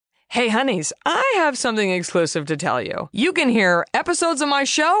Hey, honeys, I have something exclusive to tell you. You can hear episodes of my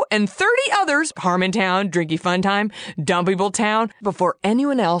show and 30 others, Harmontown, Drinky Fun Time, Dumpyable Town, before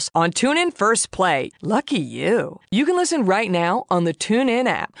anyone else on TuneIn First Play. Lucky you. You can listen right now on the TuneIn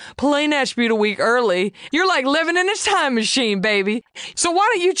app. Play Natch Beauty a week early. You're like living in a time machine, baby. So why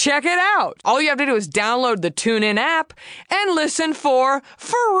don't you check it out? All you have to do is download the TuneIn app and listen for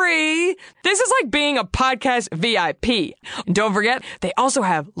free. This is like being a podcast VIP. And don't forget, they also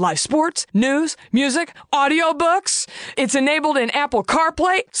have live sports, news, music, audiobooks. It's enabled in Apple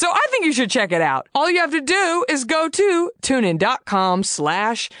CarPlay, so I think you should check it out. All you have to do is go to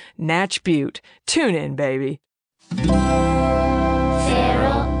tunein.com/NatchBeaute. Tune in, baby. Feral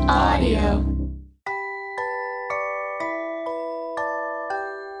Audio.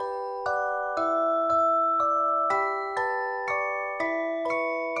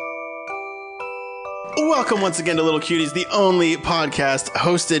 Welcome once again to Little Cuties, the only podcast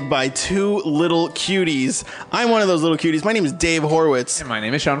hosted by two little cuties. I'm one of those little cuties. My name is Dave Horwitz. And my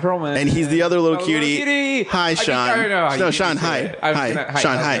name is Sean Perlman. And he's the other little cutie. Little cutie. Hi, Sean. No, Sean, hi. Hi.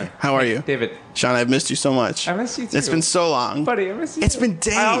 Sean, hi. How are you? David. Sean, I've missed you so much. I miss you too. It's been so long. Buddy, I miss you. It's been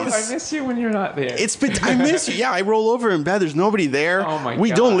days. I miss you when you're not there. I miss you. Yeah, I roll over in bed. There's nobody there. Oh my God.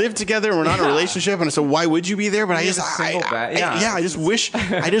 We don't live together. We're not in a relationship. And so why would you be there? But I just wish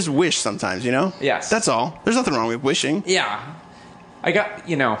sometimes, you know? Yes. That's all. There's nothing wrong with wishing. Yeah. I got,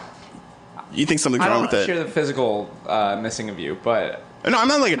 You think something's wrong with I it? don't share the physical missing of you, but... No, I'm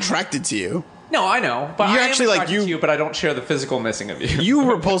not like attracted to you. No, I know. But You're I actually am like attracted to you, but I don't share the physical missing of you. You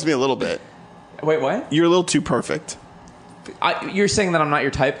repulse me a little bit. Wait, what? You're a little too perfect. You're saying that I'm not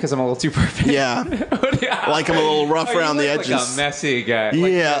your type because I'm a little too perfect? Yeah. Like I'm a little rough around the edges. Like a messy guy.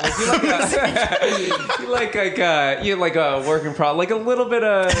 Yeah. You like a work in progress, like a little bit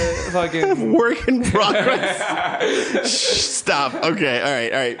of fucking work in progress. Stop. Okay. All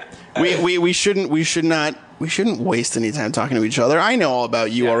right. We shouldn't waste any time talking to each other. I know all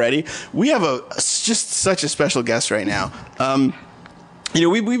about you already. We have just such a special guest right now.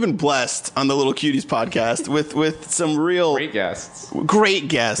 We've been blessed on the Little Cuties podcast with some real great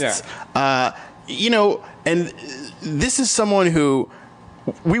guests. Yeah. And this is someone who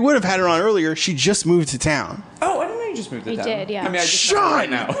we would have had her on earlier. She just moved to town. Oh, I didn't know you just moved to town. I did, yeah. I mean, I just Sean, right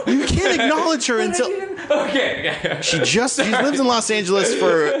now. You can't acknowledge her until. Okay. She lives in Los Angeles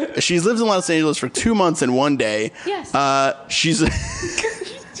for 2 months and 1 day. Yes. She's an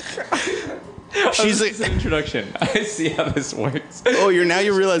introduction. I see how this works. Oh, you're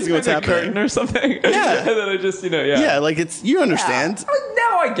realizing what's happening. Curtain or something. Yeah. And then I just Yeah, like you understand. Yeah.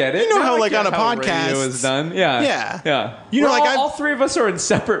 Now I get it. You know now how I like get on a how podcast radio is done. Yeah. All three of us are in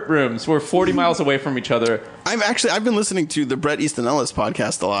separate rooms. We're 40 miles away from each other. I've been listening to the Bret Easton Ellis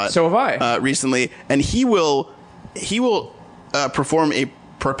podcast a lot. So have I. Recently, and he will perform a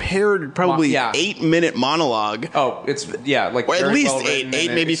prepared probably 8-minute monologue. Oh, it's like or at least well 8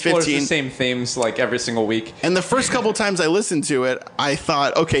 maybe 15. The same themes like every single week. And the first couple times I listened to it, I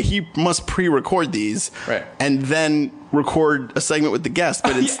thought, okay, he must pre-record these, right, and then record a segment with the guest.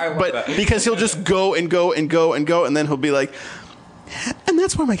 But it's because he'll just go and go and go and go, and then he'll be like, and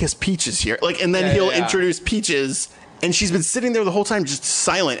that's why my guest Peach is here. And then he'll introduce Peaches. And she's been sitting there the whole time just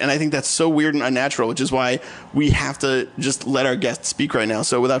silent. And I think that's so weird and unnatural, which is why we have to just let our guest speak right now.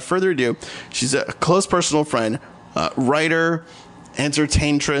 So without further ado, she's a close personal friend, writer,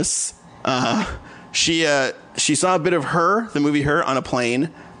 entertaintress. She saw a bit of Her, the movie Her, on a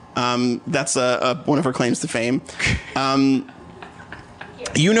plane. That's one of her claims to fame.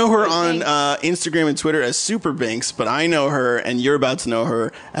 You know her on Instagram and Twitter as Super Binks, but I know her, and you're about to know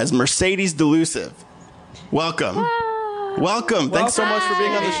her, as Mercedes Delusive. Welcome. Welcome. Thanks so much for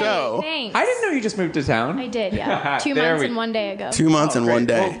being on the show. Thanks. I didn't know you just moved to town. I did, yeah. 2 months and 1 day ago. 2 months and 1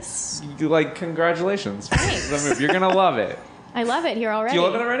 day. Well, congratulations. Thanks. You're going to love it. I love it here already. Do you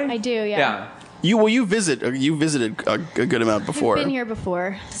love it already? I do, yeah. You visited a good amount before. I've been here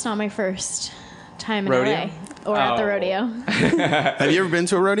before. It's not my first time in Rodeo? LA or at the rodeo. Have you ever been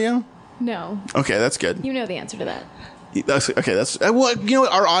to a rodeo? No. Okay, that's good. You know the answer to that. That's well. You know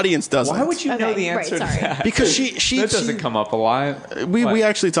what? Our audience doesn't. Why would you know the answer to that? Because that doesn't come up a lot. We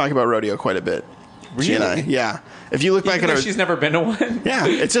actually talk about rodeo quite a bit. Really? She and I, yeah. If you look back at her, she's never been to one. Yeah,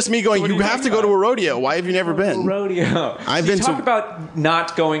 it's just me going. You have to go to a rodeo. Why have you never been? Rodeo. I've been talk about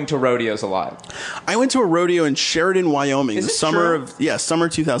not going to rodeos a lot. I went to a rodeo in Sheridan, Wyoming, Is the it summer true? summer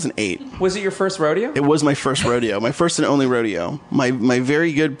 2008. Was it your first rodeo? It was my first rodeo, my first and only rodeo. My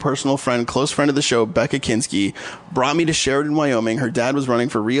very good personal friend, close friend of the show, Becca Kinski, brought me to Sheridan, Wyoming. Her dad was running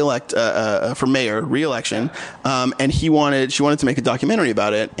for mayor, re-election, and she wanted to make a documentary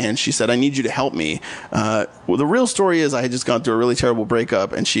about it. And she said, "I need you to help me." me. Well, the real story is I had just gone through a really terrible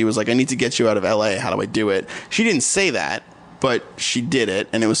breakup, and she was like, I need to get you out of LA. How do I do it? She didn't say that, but she did it,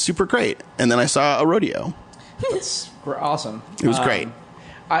 and it was super great. And then I saw a rodeo. That's awesome. It was great.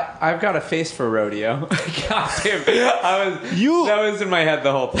 I've got a face for rodeo. God damn. That was in my head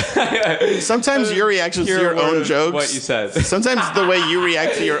the whole time. Sometimes your reactions to your own jokes. What you said. Sometimes the way you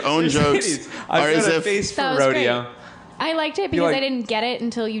react to your own jokes are I've as got a if. face for That was rodeo. great. I liked it because like- I didn't get it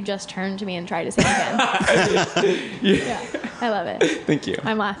until you just turned to me and tried to say it again. Yeah, I love it. Thank you.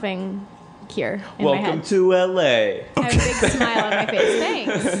 I'm laughing here in my Welcome head. to LA. I have a big smile on my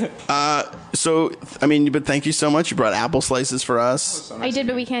face. Thanks. So, I mean, but thank you so much. You brought apple slices for us. I did,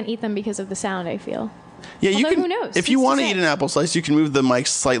 but we can't eat them because of the sound, I feel. Yeah, you Although, can. who knows? If you Who's to want to say? eat an apple slice, you can move the mic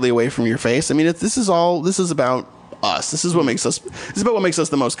slightly away from your face. I mean, this is about us. This is what makes us. This is about what makes us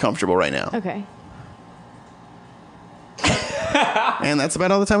the most comfortable right now. Okay. And that's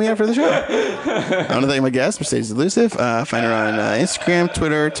about all the time we have for the show. I want to thank my guest, Mercedes Elusive. Find her on Instagram,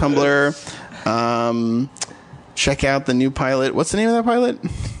 Twitter, Tumblr. Check out the new pilot. What's the name of that pilot?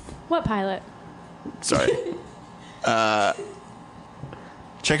 What pilot? Sorry.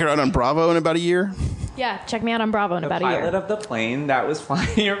 Check her out on Bravo in about a year. Yeah, check me out on Bravo in The about a pilot year. of the plane that was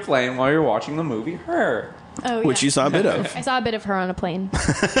flying your plane while you're watching the movie Her. Oh, yeah. Which you saw a bit of. I saw a bit of her on a plane.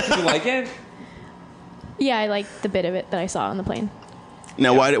 Did you like it? Yeah, I liked the bit of it that I saw on the plane.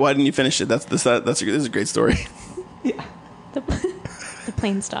 Now, why didn't you finish it? This is a great story. The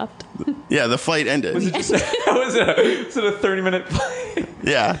plane stopped. Yeah, the flight ended. Was it just was it a 30-minute plane?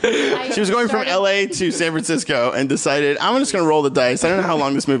 Yeah. She was going from LA to San Francisco and decided, I'm just going to roll the dice. I don't know how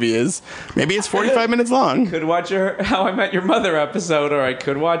long this movie is. Maybe it's 45 minutes long. Could watch How I Met Your Mother episode, or I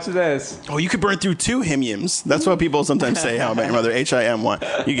could watch this. Oh, you could burn through 2 hymns. That's what people sometimes say, How I Met Your Mother,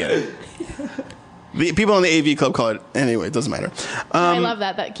 HIM1. You get it. The people in the AV club call it. Anyway, it doesn't matter. I love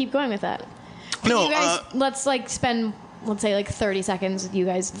that. Keep going with that. No, You guys, let's spend, let's say 30 seconds with you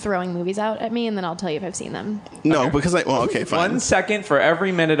guys throwing movies out at me, and then I'll tell you if I've seen them. no, because okay, fine. 1 second for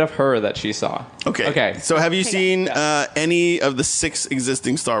every minute of Her that she saw. Okay. Okay. So have you seen any of the 6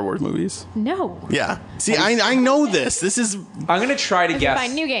 existing Star Wars movies? No. Yeah. See, I know this. This is... I'm gonna try to guess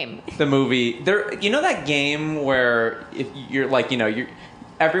Fine, new game. the movie. You know that game where if you're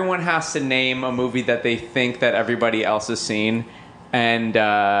everyone has to name a movie that they think that everybody else has seen, and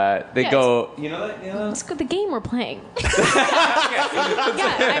they go. You know that. Let's go. The game we're playing. Yeah,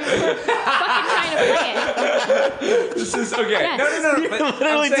 I'm fucking trying to play it. This is okay. Yes. No. But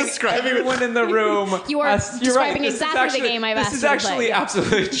literally I'm saying describing it. everyone in the room. You are you're describing This is exactly the actually- game I've This asked is you to actually play.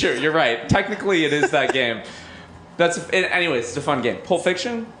 absolutely true. You're right. Technically, it is that game. Anyways, it's a fun game. Pulp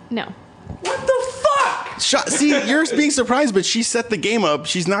Fiction. No. What the fuck? See, you're being surprised, but she set the game up.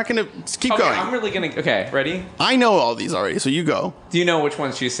 She's not going to... Keep Okay, going. I'm really gonna. Okay, ready? I know all these already, so you go. Do you know which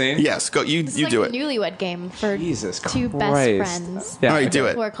ones she's seen? Yes, go. You It's do like it. a newlywed game for Jesus two Christ. best friends. Yeah. All right, do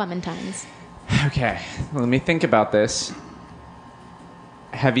it. Who are Clementines. Okay, let me think about this.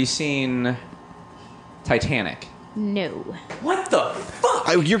 Have you seen Titanic? No. What the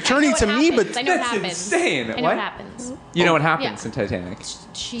fuck? You're turning to me, but... I know what That's happens. insane. I know What? what happens. You know what happens Yeah. in Titanic?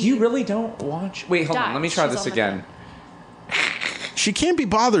 She You really don't watch? Wait, hold on. died. Let me try She's this on the again. She can't be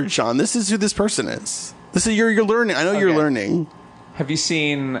bothered, Sean. This is who this person is. This is you're learning. I know you're Okay. learning. Have you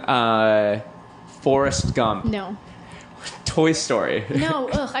seen Forrest Gump? No. Toy Story? No.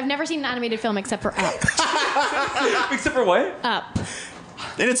 Ugh. I've never seen an animated film except for Up. Except for what? Up.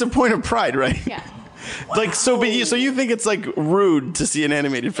 And it's a point of pride, right? Yeah. Like so you think it's like rude to see an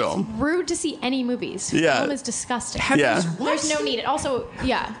animated film? Rude to see any movies. Yeah. The film is disgusting. Yeah. There's no need. Also,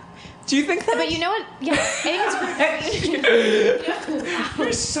 yeah. Do you think that? But you know what? Yeah. I think it's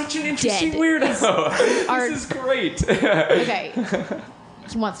You're such an interesting Dead. weirdo. Are- This is great. okay.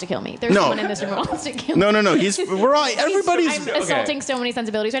 He wants to kill me. There's No. someone in this room who wants to kill me. No. We're all everybody's. I'm assaulting so many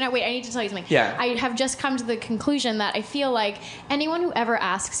sensibilities right now. Wait, I need to tell you something. Yeah. I have just come to the conclusion that I feel like anyone who ever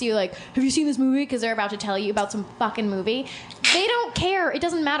asks you, like, have you seen this movie? Because they're about to tell you about some fucking movie. They don't care. It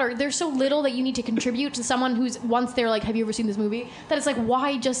doesn't matter. There's so little that you need to contribute to someone who's, once they're like, have you ever seen this movie? That it's like,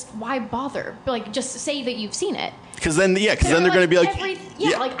 why bother? Like, just say that you've seen it. Because then they're going to be like,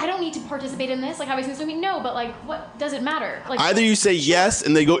 like, I don't need to participate in this. Like, have I seen this movie? No, but like, what does it matter? Like, either you say yes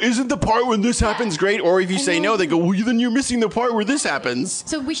and they go, isn't the part when this happens great? Or if you And say then- no, they go, well, then you're missing the part where this happens.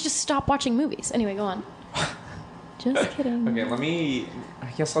 So we should just stop watching movies. Anyway, go on. Just kidding. Okay, I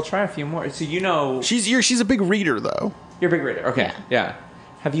guess I'll try a few more. So you know, She's a big reader though. you're a big reader. Okay, yeah.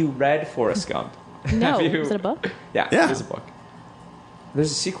 Have you read Forrest Gump? No. Have you- Is it a book? Yeah, Yeah. it is a book. There's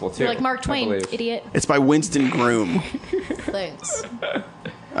a sequel too. You're like Mark I Twain, believe. idiot. It's by Winston Groom. Thanks.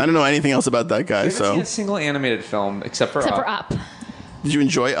 I don't know anything else about that guy. I haven't seen So a single animated film except for Except Up. for Up. Did you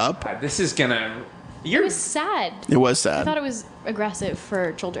enjoy Up? This is gonna. It was sad. It was I sad. thought it was aggressive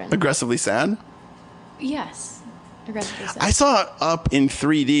for children. Aggressively sad. Yes. Aggressively sad. I saw Up in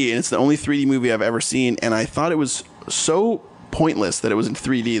 3D, and it's the only 3D movie I've ever seen, and I thought it was so pointless that it was in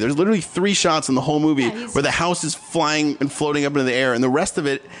 3D. There's literally 3 shots in the whole movie where the house is flying and floating up into the air, and the rest of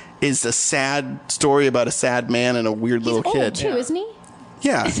it is a sad story about a sad man and a weird little He's kid. old too, isn't he?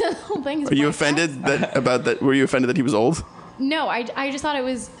 Yeah. The whole thing is Are you black offended cast? about that? Were you offended that he was old? No, I just thought it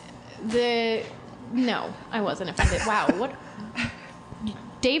was No, I wasn't offended. Wow, what?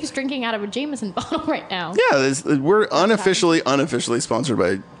 Dave's drinking out of a Jameson bottle right now. Yeah, we're unofficially sponsored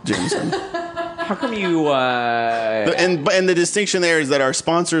by Jameson. How come you? And the distinction there is that our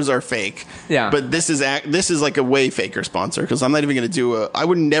sponsors are fake. Yeah. But this is like a way faker sponsor, because I'm not even going to I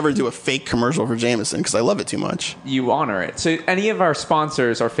would never do a fake commercial for Jameson because I love it too much. You honor it. So any of our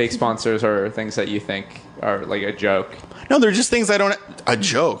sponsors, our fake sponsors, are things that you think are like a joke? No, they're just things a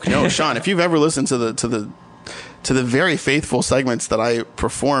joke. No, Sean, if you've ever listened to the very faithful segments that I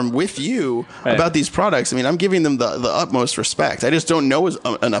perform with you about these products, I mean, I'm giving them the utmost respect. I just don't know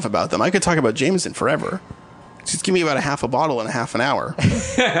enough about them. I could talk about Jameson forever. Just give me about a half a bottle in a half an hour.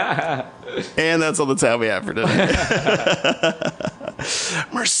 And that's all the time we have for today.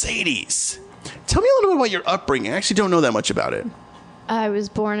 Mercedes. Tell me a little bit about your upbringing. I actually don't know that much about it. I was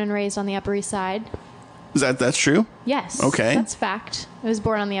born and raised on the Upper East Side. That's true? Yes. Okay. That's fact. I was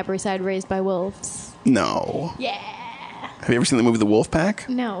born on the Upper East Side, raised by wolves. No. Yeah. Have you ever seen the movie The Wolf Pack?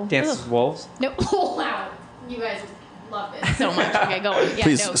 No. Dances with Wolves? No. Wow. You guys love this so much. Okay, go on. Yeah,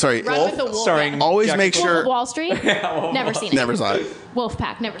 Please, no. sorry, Run Wolf? with the wolf. Starring- Yeah. Always Jack make Wolf sure. of Wall Street? Never seen it. Never saw it. Wolf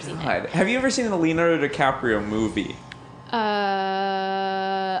Pack. Never seen it. Have you ever seen the Leonardo DiCaprio movie?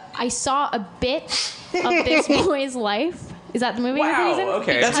 I saw a bit of This Boy's Life. Is that the movie? Wow, you're thinking?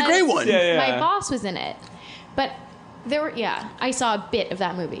 okay. That's a great one. Yeah. My boss was in it, but I saw a bit of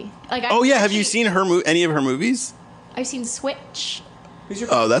that movie. Like, Oh, yeah. Have you seen any of her movies? I've seen Switch. Who's your?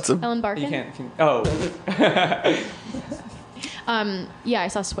 Oh, that's a... Ellen Barkin. You can't. Oh, Yeah, I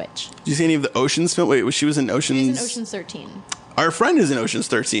saw Switch. Did you see any of the Oceans film? Wait, she was in Oceans... He's in Ocean's 13. Our friend is in Ocean's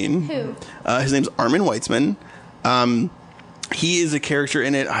 13. Who? His name's Armin Weitzman. He is a character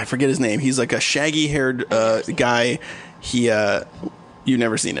in it. I forget his name. He's like a shaggy-haired guy. You've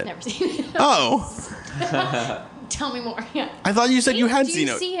never seen it? Never seen it. Oh. Tell me more. Yeah. I thought you said you had Do seen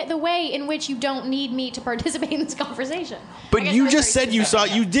you it. see the way in which you don't need me to participate in this conversation? I But guess you that's just very said you saw...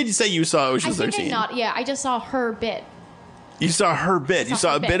 specific. You did say you saw I Ocean's think 13. I'm not. Yeah, I just saw her bit. You saw her bit. You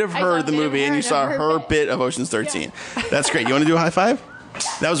saw a bit of I saw her, a the bit of movie, her and you and saw her her bit. bit of Ocean's 13. That's great. You want to do a high five?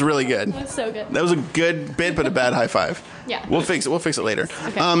 That was really good. That's so good. That was a good bit, but a bad high five. Yeah. We'll fix it. We'll fix it later.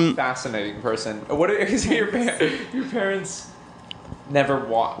 Okay. fascinating person. What is your parents never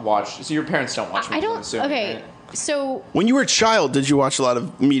watched? So your parents don't watch movies, I I'm don't. assuming, Okay, right? so When you were a child, did you watch a lot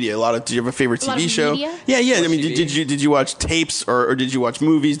of media? Did you have a favorite lot TV of show? media? Yeah. I mean, TV? did you watch tapes or did you watch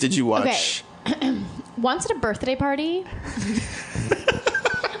movies? Did you watch? Okay. Once at a birthday party,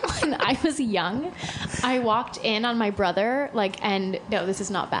 when I was young, I walked in on my brother, and no, this is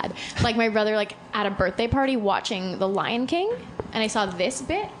not bad. Like my brother, at a birthday party watching The Lion King, and I saw this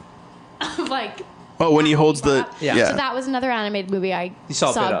bit of Oh, when he holds the Yeah. So that was another animated movie I You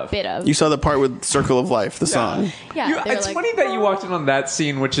saw a bit of. You saw the part with Circle of Life, the song. Yeah, they were It's like, funny that you walked in on that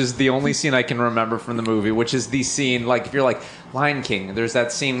scene, which is the only scene I can remember from the movie, which is the scene, if you're Lion King, there's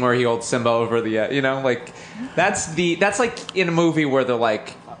that scene where he holds Simba over the, that's in a movie where they're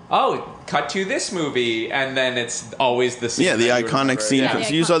like, oh, cut to this movie, and then it's always the scene. Yeah, the that you iconic remember. scene. Yeah.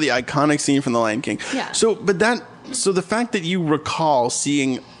 So you saw the iconic scene from The Lion King. Yeah. So the fact that you recall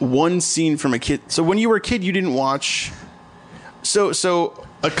seeing one scene from a kid. So when you were a kid, you didn't watch. So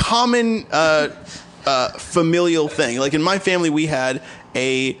a common familial thing. Like in my family, we had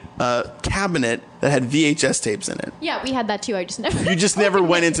a cabinet that had VHS tapes in it. yeah, we had that too. I just never. You just never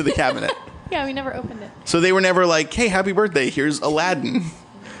went into the cabinet. Yeah, we never opened it. So they were never like, "Hey, happy birthday! Here's Aladdin."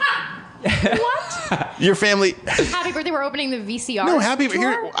 What? Your family. Happy birthday! We're opening the VCR. No, happy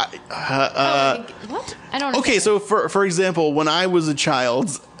drawer? here. What? I don't. Okay, understand. so for example, when I was a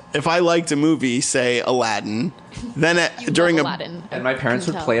child, if I liked a movie, say Aladdin, then You during love a Aladdin. And my parents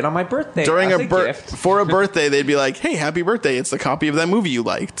Can would tell. play it on my birthday during as a gift. for a birthday, they'd be like, "Hey, happy birthday! It's the copy of that movie you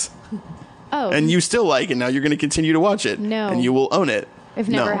liked, Oh, and you still like, and now you're going to continue to watch it. No. and you will own it." I've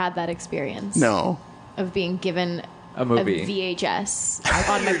never No. had that experience. No, Of being given A movie. VHS I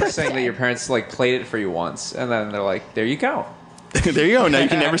thought on my you were just saying that birthday. your parents played it for you once, and then they're like, "There you go." there you go. Now you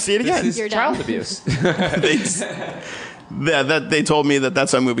can never see it again. This is You're child done. abuse. they, that they told me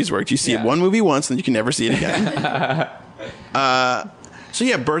that's how movies worked. You see Yeah. one movie once, and you can never see it again. So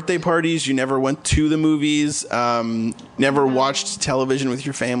yeah, birthday parties. You never went to the movies. Never watched television with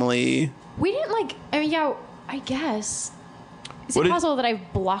your family. We didn't like. I mean, yeah, I guess. Is What it did- possible that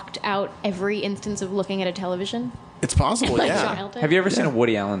I've blocked out every instance of looking at a television? It's possible. Like Yeah. childhood? Have you ever seen a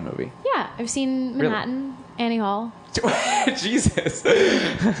Woody Allen movie? Yeah, I've seen Manhattan, Annie Hall. Jesus.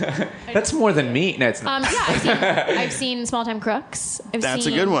 That's more than me. No, it's not. Yeah, I've seen Small Time Crooks. That's a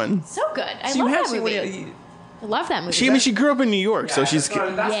seen- good one. So good. I So you love have that seen movie. Woody- I love that movie. She grew up in New York, so she's.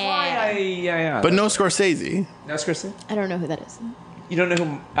 That's Yeah. why I. Yeah. But no Scorsese. No, Scorsese? I don't know who that is. You don't know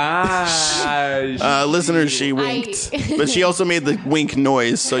who. Ah. Listeners, she winked, but she also made the wink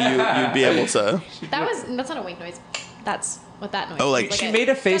noise, so you'd be able to. That's not a wink noise. That's what that noise. Oh, like- is. She made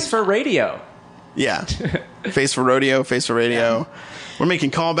a face for radio. Yeah. Face for rodeo, face for radio. We're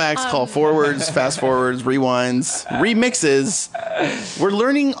making callbacks, call forwards, fast forwards, rewinds, remixes. We're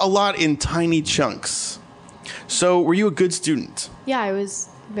learning a lot in tiny chunks. So, were you a good student? Yeah, I was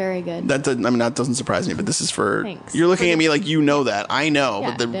very good. That doesn't surprise me, but this is for. Thanks. You're looking at me like you know that. I know, Yeah,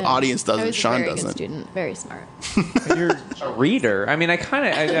 but the no. audience I doesn't. was Sean a very doesn't. Good student, very smart. You're a reader. I mean, I kind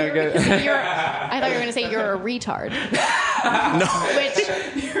of. I thought you were going to say you're a retard,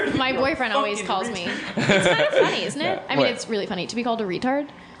 which my boyfriend always calls me. It's kind of funny, isn't it? I mean, What? it's really funny to be called a retard.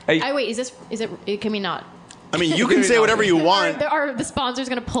 Wait, is it? Can we not? I mean, you can say whatever you want. Are the sponsors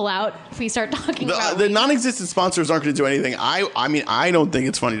going to pull out if we start talking about The non-existent sponsors aren't going to do anything. I mean, I don't think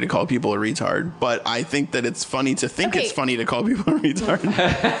it's funny to call people a retard, but I think that it's funny to think Okay. it's funny to call people a retard.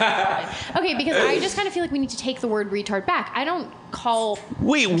 Okay, because I just kind of feel like we need to take the word retard back. I don't call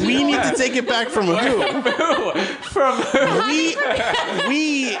Wait, we need to take it back from who? From We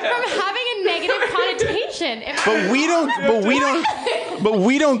from having a negative connotation. but we don't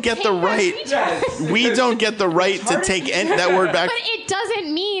get the right. We don't get the right to take that word back. But it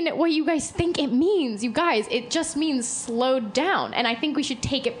doesn't mean what you guys think it means, you guys. It just means slowed down. And I think we should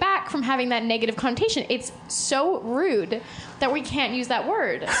take it back from having that negative connotation. It's so rude that we can't use that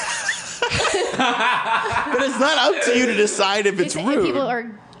word. But it's not up to you to decide if it's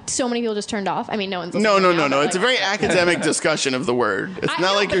rude. So many people just turned off. I mean, no one's No. listening now, but It's a very academic discussion of the word. It's I not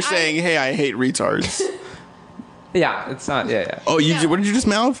know, like you're but saying, "Hey, I hate retards." Yeah, it's not. Yeah. Oh, No. what did you just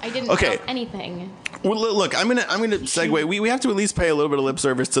mouth? I didn't Okay. mouth anything. Well, look, I'm gonna segue. We have to at least pay a little bit of lip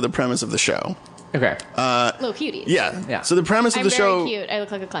service to the premise of the show. Okay. Little cuties. Yeah. So the premise of I'm the very show. cute. I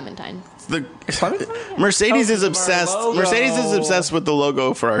look like a clementine. The Clementine? Mercedes Oh, is obsessed. our logo. Mercedes is obsessed with the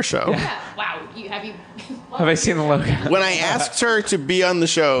logo for our show. Yeah. Wow. Have you? Have I seen the logo? When I asked her to be on the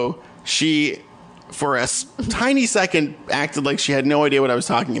show, she, for a tiny second, acted like she had no idea what I was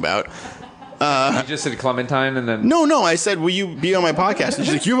talking about. You just said Clementine, and then No, I said, "Will you be on my podcast?" And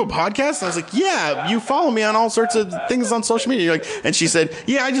she's like, "You have a podcast?" And I was like, "Yeah, you follow me on all sorts of things on social media." You're like, and she said,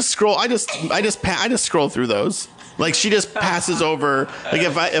 "Yeah, I just scroll. I just scroll through those." Like she just passes over. Like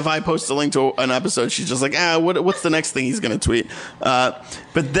if I post a link to an episode, she's just like, what's the next thing he's gonna tweet? But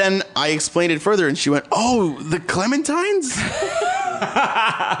then I explained it further, and she went, "Oh, the Clementines."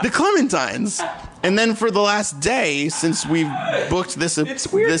 The Clementines. And then for the last day, since we've booked this,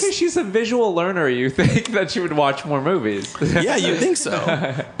 it's weird because she's a visual learner. You think that she would watch more movies? Yeah, you think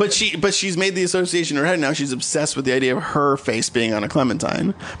so. But she's made the association in her head. Now she's obsessed with the idea of her face being on a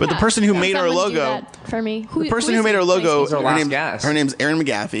Clementine. But the person who made our Someone do logo, that for me. the person who made our logo, Our last guest. her name's Erin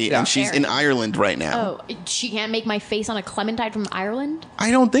McGaffey, Yeah. and she's in Ireland right now. Oh, she can't make my face on a clementine from Ireland? I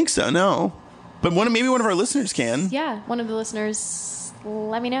don't think so. No, but maybe one of our listeners can. Yeah, one of the listeners.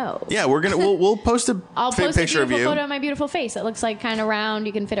 Let me know. Yeah, we'll post a I'll post a picture of beautiful you. photo of my beautiful face. It looks like kind of round.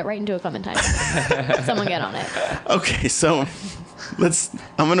 You can fit it right into a clementine. Someone get on it. Okay, so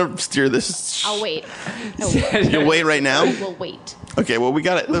I'm gonna steer this. I'll wait. You'll wait right now. We'll wait. Okay, well we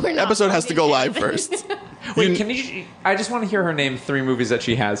got it. The We're not episode has to go going live yet. first. Wait, can you? I just want to hear her name 3 movies that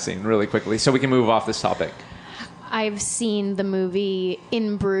she has seen really quickly, so we can move off this topic. I've seen the movie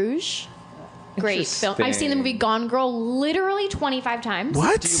In Bruges. Great film. I've seen the movie Gone Girl literally 25 times.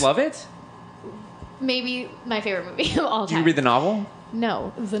 What? Do you love it? Maybe my favorite movie of all Do time. you read the novel?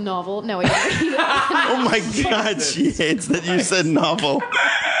 No, the novel. No, I didn't read it. Oh my god, she hates that you said novel.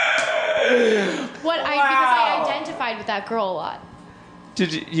 Because I identified with that girl a lot.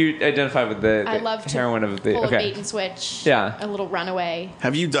 Did you identify with the I love to heroine of the? pull a bait Okay. and switch. Yeah. A little runaway.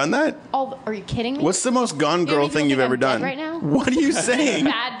 Have you done that? Are you kidding me? What's the most Gone Girl Maybe thing you'll you've think ever I'm dead done? right now? What are you saying?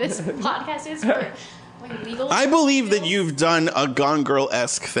 Bad this podcast is for like legal. I believe that you've done a Gone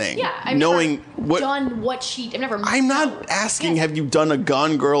Girl-esque thing. Yeah, I've knowing never what. done what she. I've never. I'm not asking. Yes. Have you done a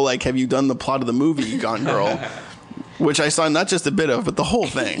Gone Girl? Like, have you done the plot of the movie Gone Girl, which I saw not just a bit of, but the whole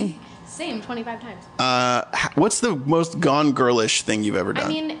thing. same, 25 times. What's the most Gone Girlish thing you've ever done? I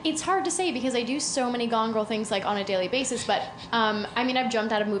mean, it's hard to say because I do so many Gone Girl things like on a daily basis. But I mean, I've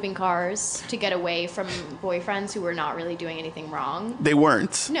jumped out of moving cars to get away from boyfriends who were not really doing anything wrong. They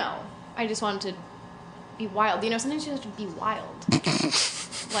weren't. No, I just wanted to be wild. You know, sometimes you have to be wild.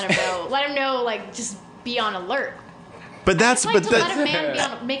 Let him know. Let him know. Like, just be on alert. But that's It's like to let a man be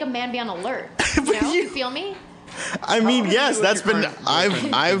on, make a man be on alert. You know? You feel me? I mean, yes, that's been.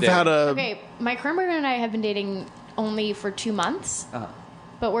 I've had a. Okay, my current boyfriend and I have been dating only for 2 months,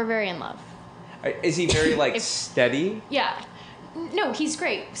 but we're very in love. Is he very like steady? Yeah. No, he's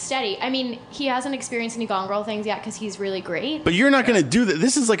great, steady. I mean, he hasn't experienced any Gone Girl things yet because he's really great. But you're not going to do that.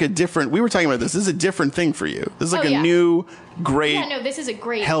 This is like a different. We were talking about this. This is a different thing for you. This is like a new, great. Yeah, no, this is a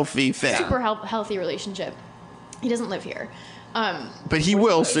great, healthy thing. Super healthy relationship. He doesn't live here, but he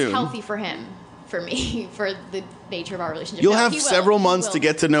will soon. It's healthy for him, for me, for the nature of our relationship. You'll have several months to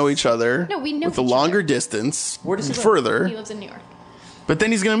get to know each other. No, we know with a each longer other. distance. Where does he live? Further? He lives in New York. But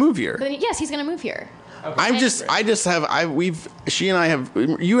then he's going to move here. But then, yes, he's going to move here. Okay. She and I have,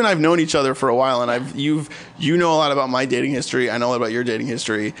 you and I have known each other for a while, and you know a lot about my dating history. I know a lot about your dating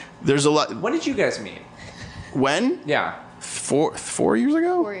history. There's a lot. When did you guys meet? When? Yeah. 4 years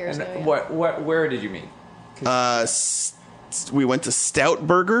ago? 4 years And ago. Yeah. where did you meet? We went to Stout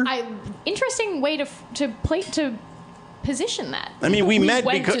Burger. Interesting way to position that. I mean, we met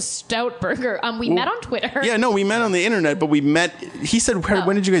went because to Stout Burger. We met on Twitter. Yeah, no, we met on the internet, but we met. He said,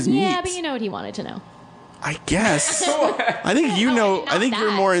 "When did you guys meet?" Yeah, but you know what he wanted to know. I guess. I think you know. I think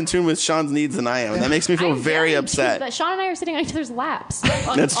you're more in tune with Sean's needs than I am, and that makes me feel very upset. But Sean and I are sitting on each other's laps.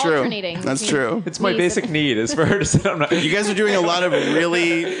 That's true. That's true. It's my basic need is for her to sit on. You guys are doing a lot of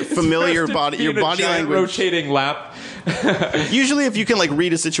really familiar your body language. Rotating lap. Usually, if you can like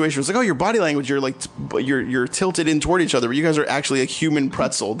read a situation, it's like, oh, your body language, you're tilted in toward each other, but you guys are actually like human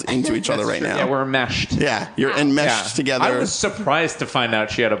pretzeled into each other right now. Yeah, we're enmeshed. Yeah, you're enmeshed together. I was surprised to find out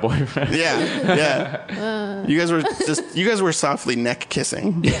she had a boyfriend. Yeah. You guys were softly neck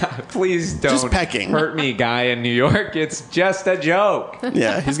kissing. Yeah, please don't Just pecking. hurt me, guy in New York. It's just a joke.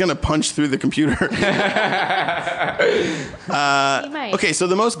 Yeah, he's gonna punch through the computer. Okay, so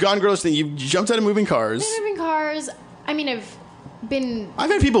the most Gone Girlish thing, you jumped out of moving cars. Moving cars. I mean, I've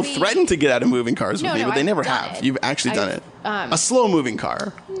had people threaten to get out of moving cars with me, but they I've never done have. it. You've actually done it. Um, A slow moving car.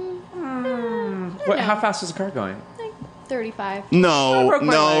 What, how fast was the car going? like 35. No, broke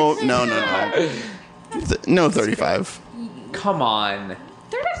my no, legs. no, no, no. No, 35. Come on.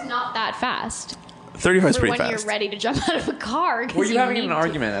 35's not that fast. 35 is For pretty when fast. you're ready to jump out of a car. 'Cause Were you having need an to.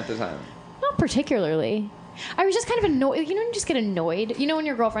 argument at the time? Not particularly. I was just kind of annoyed. You know when you just get annoyed? You know when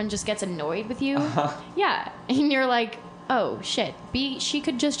your girlfriend just gets annoyed with you? Yeah. And you're like, oh, shit. She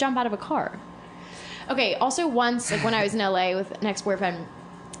could just jump out of a car. Okay, also once, like when I was in LA with an ex-boyfriend,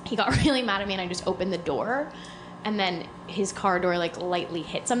 he got really mad at me and I just opened the door. And then his car door, like, lightly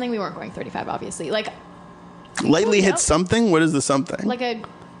hit something. We weren't going 35, obviously. Like, Lightly hit Nope. something? What is the something? like a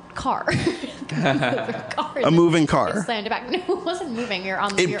car. A moving car. It slammed it back. No, it wasn't moving. You're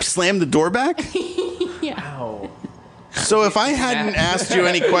on the... It slammed the door back? Ow. So if I hadn't asked you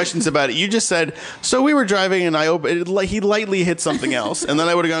any questions about it, you just said, so we were driving and he lightly hit something else. And then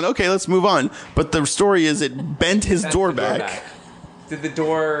I would have gone, okay, let's move on. But the story is it bent his door back. Did the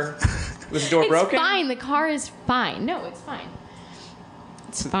door... Was the door broken? It's fine. The car is fine. No, it's fine.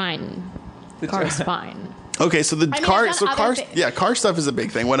 It's fine. The car's fine. Okay, so the mean, car, I've done other car stuff is a big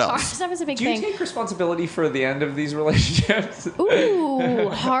thing. What Car else? stuff is a big Do you thing. take responsibility for the end of these relationships? Ooh,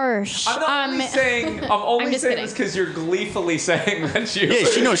 harsh. I'm not only saying. I'm only just saying kidding. this because you're gleefully saying that you.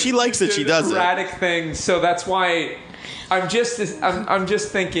 Yeah, she likes that she does it. Erratic thing, so that's why. I'm just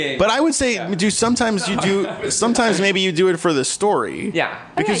thinking. But I would say, sometimes maybe you do it for the story. Yeah.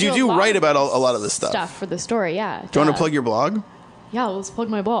 Because I you a do lot write of about a lot of this stuff. Stuff for the story, yeah. Do you want to plug your blog? Yeah, let's plug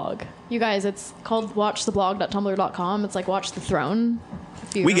my blog. You guys, it's called watchtheblog.tumblr.com. It's like Watch the Throne.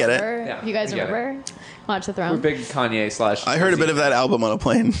 If you We get it. remember. Yeah, You guys we get it. remember? Watch the We're Throne. big Kanye / I heard a bit of that album on a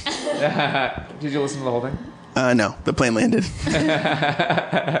plane. Did you listen to the whole thing? No, the plane landed.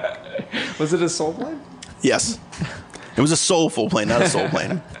 Was it a soul plane? Yes. It was a soulful plane, not a soul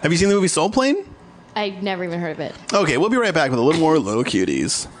plane. Have you seen the movie Soul Plane? I've never even heard of it. Okay, we'll be right back with a little more Little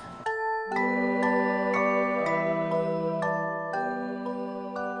Cuties.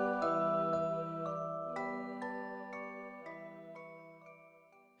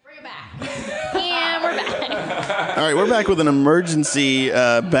 Bring it back. And we're back. All right, we're back with an emergency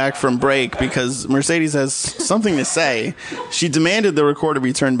back from break because Mercedes has something to say. She demanded the recorder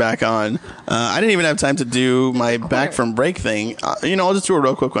be turned back on. I didn't even have time to do my back from break thing. I'll just do a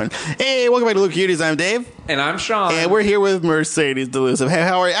real quick one. Hey, welcome back to Little Cuties. I'm Dave. And I'm Sean. And we're here with Mercedes Delusive. Hey,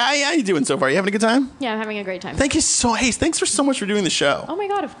 how are you? How you doing so far? You having a good time? Yeah, I'm having a great time. Thanks for so much for doing the show. Oh my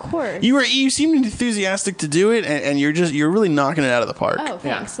god, of course. You seemed enthusiastic to do it, and you're really knocking it out of the park. Oh, thanks.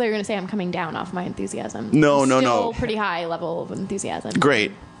 Yeah. So you're gonna say I'm coming down off my enthusiasm? No. Still pretty high level of enthusiasm.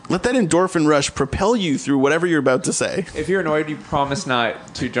 Great. Let that endorphin rush propel you through whatever you're about to say. If you're annoyed, you promise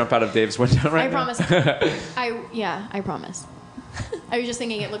not to jump out of Dave's window right I now. promise. I promise. I was just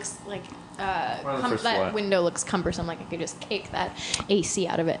thinking it looks like that window looks cumbersome. Like I could just kick that AC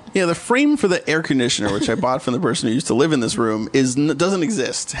out of it. Yeah, the frame for the air conditioner, which I bought from the person who used to live in this room, doesn't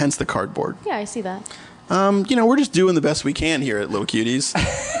exist. Hence the cardboard. Yeah, I see that. We're just doing the best we can here at Little Cuties.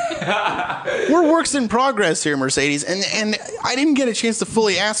 We're works in progress here, Mercedes, and I didn't get a chance to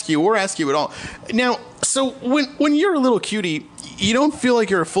fully ask you or ask you at all. Now, so when you're a little cutie, you don't feel like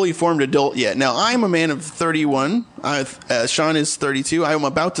you're a fully formed adult yet. Now, I'm a man of 31. Sean is 32. I'm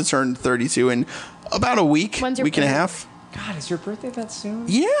about to turn 32 in about a week, When's your week and a birthday? half. God, is your birthday that soon?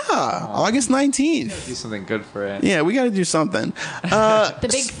 Yeah, August 19th. Do something good for it. Yeah, we got to do something. The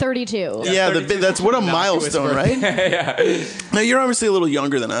big 32. Yeah, 32 that's what a is milestone, right? Yeah. Now, you're obviously a little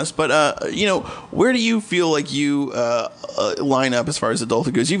younger than us, but, where do you feel like you line up as far as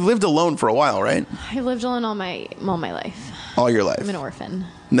adulthood goes? You've lived alone for a while, right? I lived alone all my life. All your life. I'm an orphan.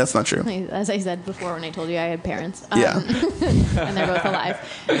 That's not true. As I said before when I told you I had parents. Yeah. And they're both alive.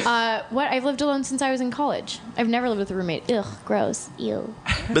 I've lived alone since I was in college. I've never lived with a roommate. Ugh, gross. Ew.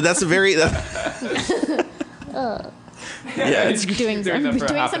 But that's a very... yeah, it's... Doing Doing that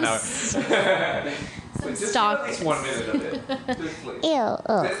for half an hour. some stock. Just 1 minute of it. Just please.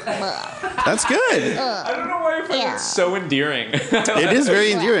 That's good. I don't know why you're finding it so endearing. It is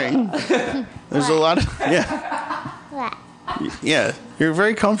very endearing. There's a lot of... Yeah, you're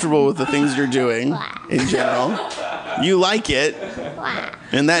very comfortable with the things you're doing in general. You like it,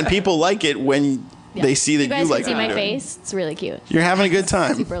 and then people like it when they see that You guys like can see what my you're doing. face. It's really cute. You're having a good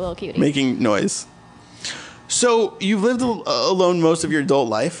time. Super little cutie. Making noise. So you've lived alone most of your adult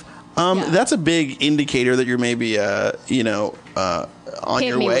life. Yeah. That's a big indicator that you're maybe, on Hit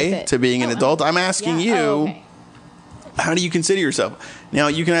your me with way it. to being an adult. I'm asking you, okay. how do you consider yourself? Now,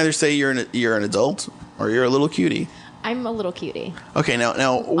 you can either say you're an adult or you're a little cutie. I'm a little cutie. Okay,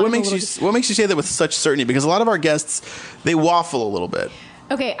 now, what makes you say that with such certainty? Because a lot of our guests, they waffle a little bit.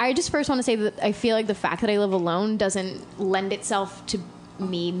 Okay, I just first want to say that I feel like the fact that I live alone doesn't lend itself to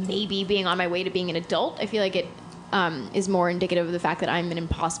me maybe being on my way to being an adult. I feel like it is more indicative of the fact that I'm an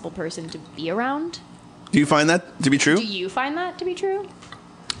impossible person to be around. Do you find that to be true? Do you find that to be true?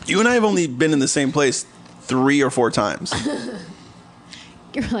 You and I have only been in the same place 3 or 4 times.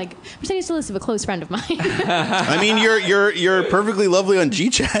 You're like, Mercedes Delusive, a close friend of mine. I mean, you're perfectly lovely on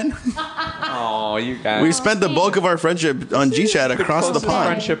GChat. Oh, you guys. We spent the bulk of our friendship on GChat across the Closest pond.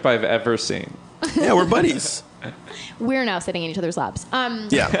 friendship I've ever seen. Yeah, we're buddies. We're now sitting in each other's laps.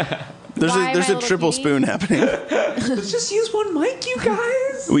 Yeah. There's Why am a I a little triple cutie? spoon happening. Let's just use one mic, you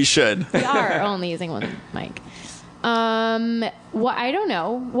guys. We should. We are only using one mic. What I don't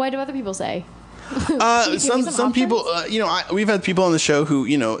know. What do other people say? Can you give me Some people, we've had people on the show who,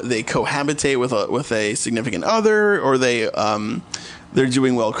 they cohabitate with a significant other, or they're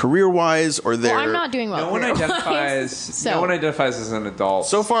doing well career wise, or they're. Well, I'm not doing well. No one identifies. So- No one identifies as an adult.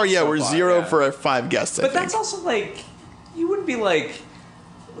 So far, yeah, we're far, 0 yeah. for our 5 guests. I But think. that's also like, you wouldn't be like.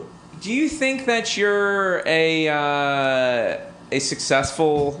 Do you think that you're a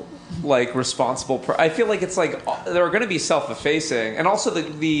successful, like, responsible? I feel like it's like they're going to be self-effacing, and also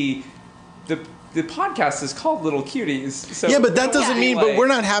the podcast is called Little Cuties. So Yeah, but that doesn't mean. But like- we're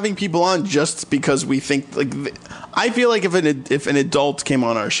not having people on just because we think. Like, I feel like if an adult came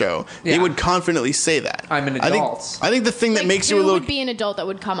on our show, they Yeah. would confidently say that. I'm an I adult. think the thing that Like, makes who you a little. would be an adult that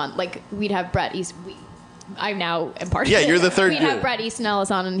would come on? Like we'd have Brett East. I now am part of Yeah, it. you're the third- We'd have Brett Easton Ellis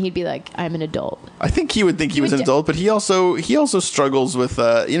on, and he'd be like, "I'm an adult." I think he would think he was would an do- adult, but he also struggles with.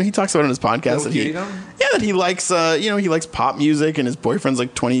 He talks about it on his podcast Little that cutie, though? that he likes. He likes pop music, and his boyfriend's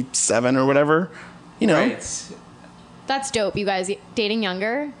like 27 or whatever. Right. That's dope. You guys dating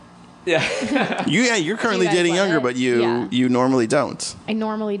younger? Yeah. You're currently guys dating let younger, it? but you Yeah. normally don't. I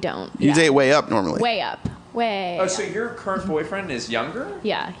normally don't. You Yeah. date way up normally. way up. Way. Oh, so your current boyfriend is younger?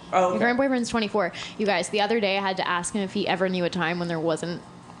 Yeah. Oh, okay. My current boyfriend's 24. You guys, the other day I had to ask him if he ever knew a time when there wasn't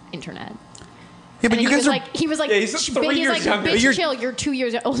internet. Yeah, but And you he guys was are. like, he was like, Yeah, he's 3 years like, younger. bitch, You're- chill. You're 2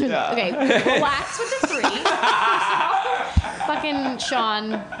 years older. Yeah. Okay, relax with the 3. Fucking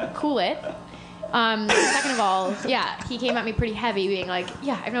Sean, cool it. Second of all, yeah, he came at me pretty heavy, being like,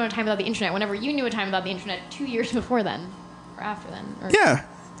 yeah, I've known a time without the internet. Whenever you knew a time without the internet 2 years before then, or after then. Or Yeah,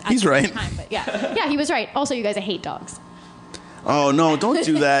 he's right. time, but yeah, he was right. Also, you guys, I hate dogs. Oh, no, don't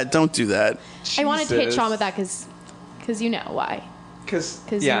do that. Don't do that. I wanted to hit Sean with that because you know why. Because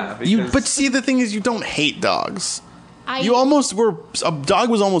But see, the thing is, you don't hate dogs. A dog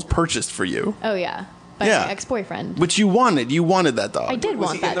was almost purchased for you. Oh, yeah. By Yeah. my ex-boyfriend. Which you wanted. You wanted that dog. I did was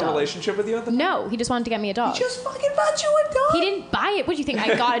want he that in the dog. relationship with you at the time? No, he just wanted to get me a dog. He just fucking bought you a dog. He didn't buy it. What do you think?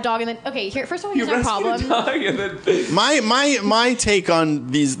 I got a dog and then here. First of all, You here's our rescued problem. a dog and then My take on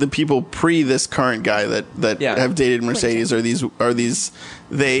the people pre this current guy that Yeah. have dated Mercedes are these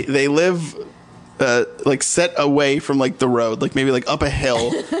they live like set away from like the road, like maybe like up a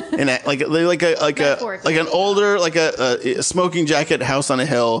hill, and like an older like a smoking jacket house on a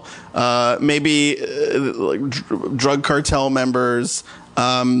hill, maybe like drug cartel members.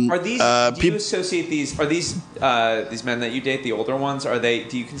 Are these? Do you peop- associate these? Are these men that you date, the older ones? Are they?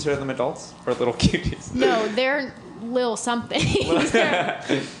 Do you consider them adults or little cuties? No, they're little something. They're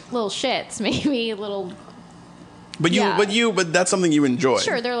little shits, maybe little. But that's something you enjoy.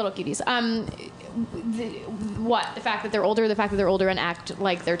 Sure, they're little cuties. The fact that they're older and act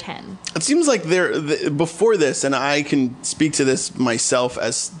like they're 10. It seems like before this, and I can speak to this myself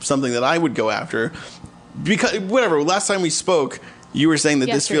as something that I would go after. Because whatever, last time we spoke, you were saying that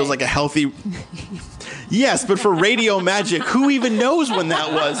this feels like a healthy. Yes, but for Radio Magic, who even knows when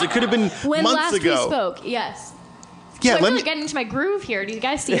that was? It could have been When months last ago. we spoke, yes. Yeah, So I'm really getting into my groove here. Do you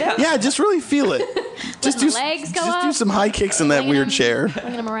guys see this? Yeah, just really feel it. Just my do legs go just do up, some high kicks in that swinging weird them, chair.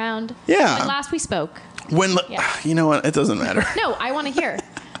 Swinging them around. Yeah. When last we spoke. Yeah. You know what? It doesn't matter. No, I want to hear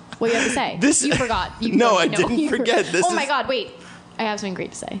what you have to say. You forgot. No, I didn't forget. Oh my God, wait. I have something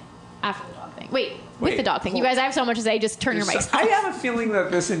great to say after the dog thing. Wait, with the dog thing. You guys, I have so much to say. Just turn your mics I off. have a feeling that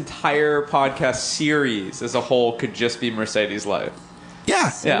this entire podcast series as a whole could just be Mercedes' life.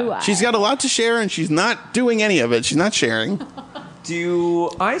 Yeah. do I. She's got a lot to share, and she's not doing any of it. She's not sharing. Do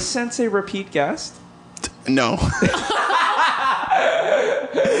I sense a repeat guest? No.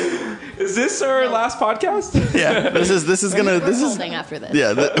 Is this our last podcast? Yeah. This is gonna. We're This is. holding after this.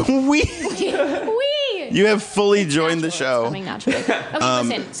 Yeah. We. You have fully joined the It's show. coming naturally. Okay,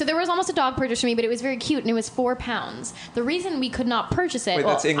 listen. So there was almost a dog purchased for me, but it was very cute, and it was £4. The reason we could not purchase it. Wait,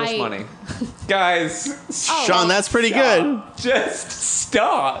 that's English money. Guys, Sean, that's pretty good. just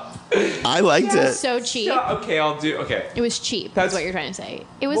stop. I liked It it. was so cheap. Okay, I'll do. Okay. It was cheap. That's- That's what you're trying to say.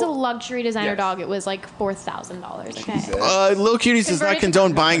 It was a luxury designer yes. dog. It was like $4,000. Okay. Little Cuties does not Converted to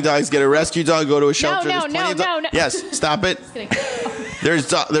condone buying dogs. Get a rescue dog. Go to a shelter. no, There's plenty of no. Yes, stop it. Kidding. There's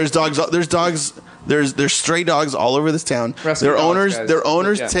dogs. There's stray dogs all over this town. Rescue Their dogs, owners, guys. their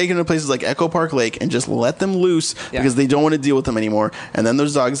owners Yeah. take them to places like Echo Park Lake and just let them loose because they don't want to deal with them anymore. And then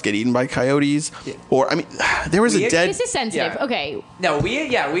those dogs get eaten by coyotes. Yeah. Or I mean, there was a dead. This is sensitive. Yeah. Okay. No, we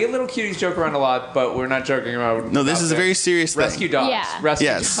little cuties joke around a lot, but we're not joking around. No, this about is a very serious thing. rescue dogs. Yeah. Rescue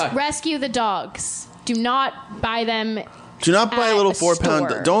Yes. dogs. Rescue the dogs. Do not buy them. Do not buy a at little a 4-pound.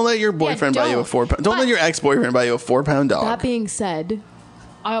 store. Don't let your boyfriend buy you a don't. 4-pound. Don't But- let your ex-boyfriend buy you a 4-pound dog. That being said,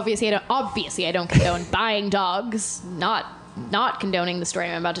 obviously I don't condone buying dogs. Not condoning the story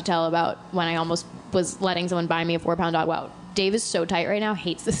I'm about to tell about when I almost was letting someone buy me a 4-pound dog. Wow, Dave is so tight right now.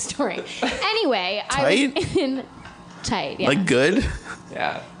 Hates this story. Anyway, I Tight? was in tight. Yeah, Like good.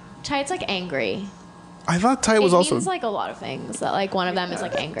 Yeah. tight's like angry. I thought tight was it also. means like a lot of things. That like one of them is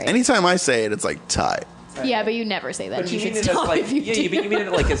like angry. Anytime I say it, it's like tight. Yeah, but you never say that. But You you should mean it as stop like if you do. but you mean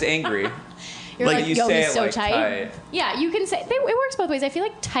it like as angry. You're like like, you yo, say he's it so like tight. tight. Yeah, you can say it works both ways. I feel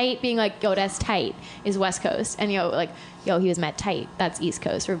like tight being like, yo, that's tight is West Coast, and yo, he was mad tight. That's East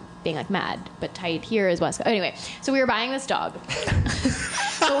Coast for being like mad, but tight here is West Coast. Anyway, so we were buying this dog.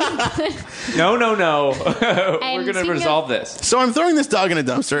 No. We're And gonna speaking resolve of- this. So I'm throwing this dog in a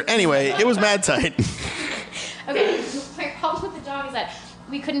dumpster. Anyway, it was mad tight. Okay, my problem with the dog is that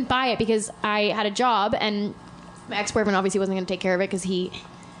we couldn't buy it because I had a job, and my ex-boyfriend obviously wasn't going to take care of it because he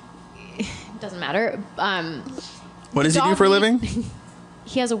doesn't matter. What does he do Dog for a meat- living?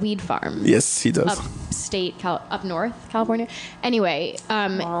 He has a weed farm. Yes, he does. Up north California. Anyway, Oh,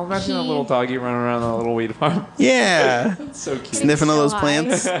 imagine a little doggy running around the little weed farm. Yeah. So cute. Sniffing all so those high,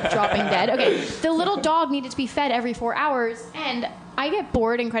 plants. dropping dead. Okay, the little dog needed to be fed every 4 hours, and I get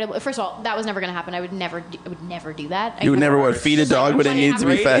bored incredibly. First of all, that was never going to happen. I would never do that. You would never would feed a dog when it needs to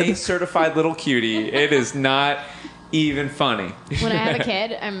be Rate fed. a certified little cutie. It is not even funny. When I have a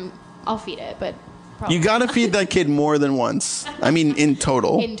kid, I'll feed it, but probably You gotta feed that kid more than once. I mean, in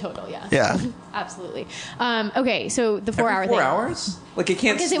total. in total, yeah. Yeah. Absolutely. Okay, so the 4-hour thing. 4 hours? Like it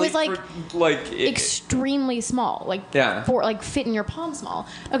can't. Because it was sleep extremely small, fit in your palm small.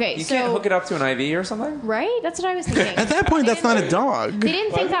 Okay, you can't hook it up to an IV or something. Right? That's what I was thinking. At that point, that's not a dog. They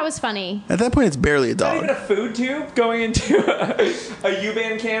didn't think that was funny. At that point, it's barely a Not dog. even a food tube going into a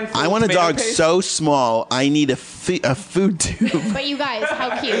U-Band can. I want a dog so small, I need a food tube. But you guys,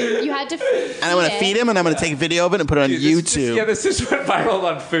 how cute! You had to. And I'm going to feed him, and I'm going to take a video of it and put it on YouTube. This just went viral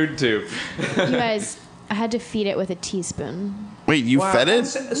on FoodTube. You guys, I had to feed it with a teaspoon. Wait, you fed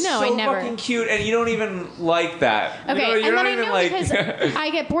it? No, I never. Fucking cute, and you don't even like that. Okay, you're and then not I even know like. because I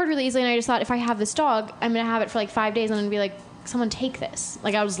get bored really easily, and I just thought if I have this dog, I'm gonna have it for like 5 days, and I'm gonna be like, someone take this.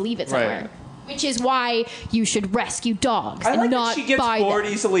 Like I'll just leave it somewhere. Right. Which is why you should rescue dogs I and like not that she gets buy bored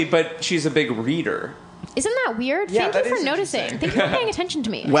them. easily, but she's a big reader. Isn't that weird? Yeah, Thank that you is for noticing. interesting. Thank you for paying attention to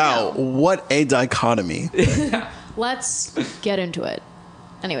me. Wow, Wow. what a dichotomy. Let's get into it.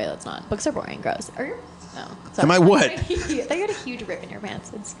 Anyway, let's not. Books are boring. Gross. Are you? No. Sorry. Am I what? They got a huge rip in your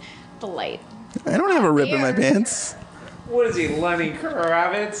pants. It's delight. I don't have a rip in my pants. What is he, Lenny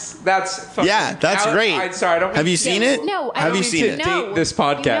Kravitz? That's fucking Yeah, that's great. I'm sorry, I don't. Have you seen it? No, I Have don't you need seen to it? know. Date this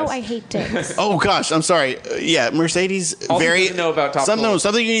podcast. You know I hate dicks. Oh gosh, I'm sorry. Yeah, Mercedes All you very need to know about Top Floor.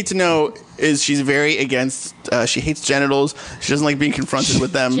 something you need to know is she's very against. She hates genitals. She doesn't like being confronted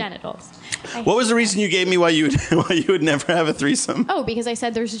with them. Genitals. What was the reason you gave me why you would never have a threesome? Oh, because I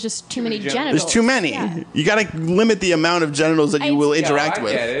said there's just too many genitals. genitals. There's too many. Yeah. You got to limit the amount of genitals that you will interact I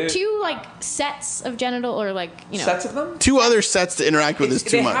with. get it. 2 like sets of genital or like Sets of them? 2 other sets to interact with is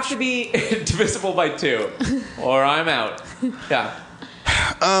too they much. have to be divisible by 2, or I'm out. Yeah.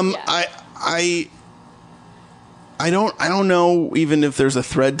 I don't know even if there's a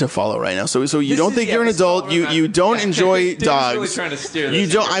thread to follow right now. So you don't think you're an adult. You don't enjoy dogs. Really trying to steer You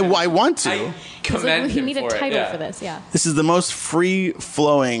this. don't. I want to. I commend Like, we him need a for it, title yeah. for this. Yeah. This is the most free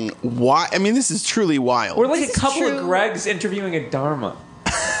flowing. I mean, this is truly wild. We're like This a is couple true. of Gregs interviewing a Dharma.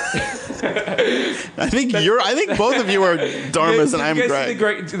 I think both of you are Dharmas and I'm Did you guys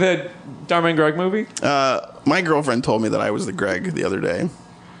Greg. see the Dharma and Greg movie? My girlfriend told me that I was the Greg the other day.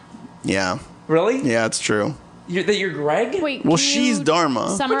 Yeah, Really? yeah, it's true. That you're Greg? Wait. Well, can she's you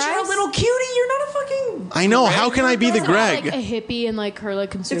Dharma. Summarize? But you're a little cutie. You're not a fucking. I know. How can I be the Isn't that, Greg? like a hippie and like her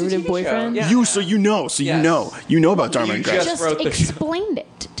like It's a conservative TV boyfriend. show, yeah. You know about Dharma You and Greg. Just wrote the show. explained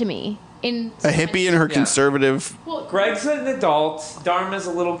it to me in A hippie and her Yeah. conservative. Well, Greg's an adult. Dharma's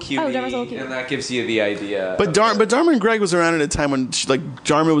a little cutie. Oh, Dharma's a little cute. And that gives you the idea. But Dharma and Greg was around at a time when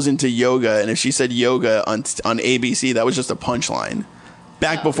Dharma was into yoga, and if she said yoga on ABC, that was just a punchline.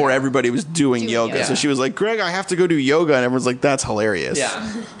 Back before everybody was doing yoga. yoga. So she was like, Greg, I have to go do yoga. And everyone's like, that's hilarious.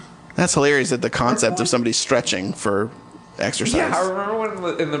 Yeah. That's hilarious that the concept of somebody stretching for exercise. Yeah, I remember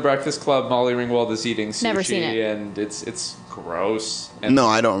when in the Breakfast Club, Molly Ringwald is eating sushi, Never seen it. and it's gross. And No,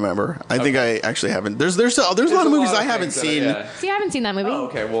 I don't remember. I think I actually haven't. There's a lot of movies I haven't things that are- seen. yeah. see, I haven't seen that movie. Oh,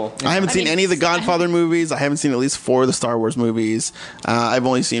 okay, well, I haven't seen mean, any of the Godfather movies. I haven't seen at least 4 of the Star Wars movies. I've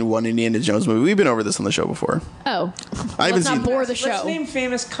only seen 1 Indiana Jones movie. We've been over this on the show before. Oh, I haven't let's not seen. bore the Let's show. name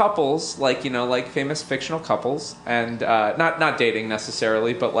famous couples, like famous fictional couples, and not dating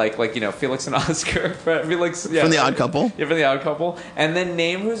necessarily, but like Felix and Oscar. Felix, yeah, From The Odd Couple? Yeah, from The Odd Couple, and then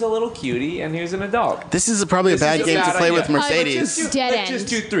name who's a little cutie and who's an adult. This is probably a This is bad game to play idea. with Mercedes. Let's Dead let's end. just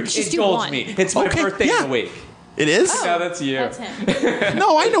do 3. Just do Indulge 1. me. It's my Okay, birthday yeah. in a week. It is? Yeah, that's you. That's him.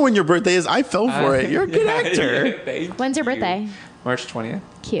 No, I know when your birthday is. I fell for it. You're a good actor. Thank When's your you. birthday? March 20th.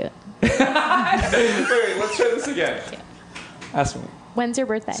 Cute. Wait, let's try this again. Ask me. When's your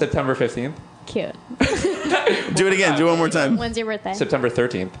birthday? September 15th. Cute. Do it again. Do it one more time. When's your birthday? September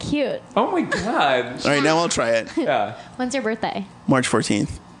 13th. Cute. Oh my god. All right, now I'll try it. Yeah. When's your birthday? March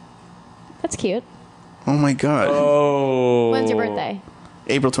 14th. That's cute. Oh my God. Oh. When's your birthday?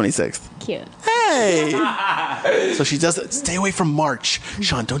 April 26th. Cute. Hey! So she does. Stay away from March.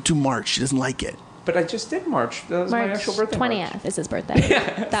 Sean, don't do March. She doesn't like it. But I just did March. That was my March actual birthday. 20th is his birthday.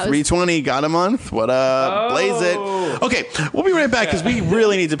 That was 320, got a month. What up? Blaze it. Okay, we'll be right back because we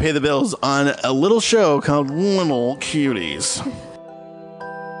really need to pay the bills on a little show called Little Cuties.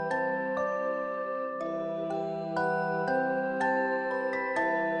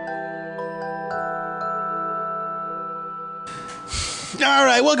 All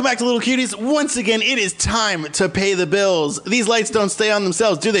right, welcome back to Little Cuties. Once again, it is time to pay the bills. These lights don't stay on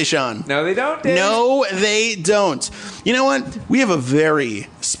themselves, do they, Sean? No, they don't. Dave. No, they don't. You know what? We have a very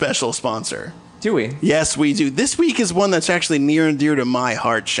special sponsor. Do we? Yes, we do. This week is one that's actually near and dear to my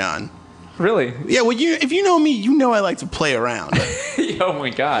heart, Sean. Really? Yeah, well, if you know me, you know I like to play around. Oh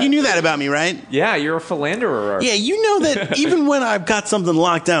my god. You knew that about me, right? Yeah, you're a philanderer. Yeah, you know that even when I've got something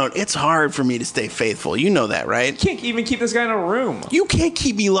locked down, it's hard for me to stay faithful. You know that, right? You can't even keep this guy in a room. You can't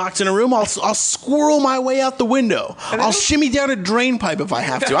keep me locked in a room. I'll squirrel my way out the window. I'll shimmy down a drain pipe if I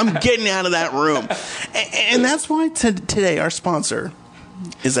have to. I'm getting out of that room. And that's why today our sponsor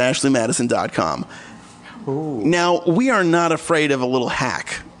is AshleyMadison.com. Ooh. Now, we are not afraid of a little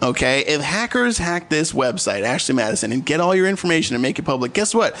hack, okay? If hackers hack this website, Ashley Madison, and get all your information and make it public,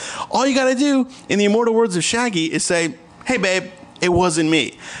 guess what? All you got to do, in the immortal words of Shaggy, is say, hey, babe, it wasn't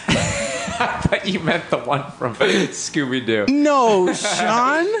me. I thought you meant the one from Scooby-Doo. No,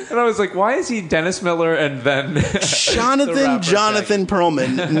 Sean. And I was like, why is he Dennis Miller and then Jonathan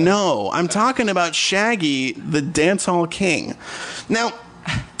Perlman? No, I'm talking about Shaggy, the dancehall king. Now,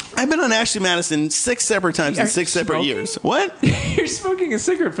 I've been on Ashley Madison 6 separate times in 6 separate years. What? You're smoking a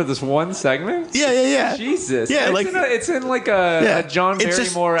cigarette for this one segment? Yeah. Jesus. Yeah, it's in a John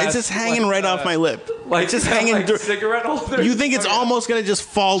Barrymore. It's just hanging right off my lip. Like it's just hanging. Like cigarette holder. You think it's almost gonna just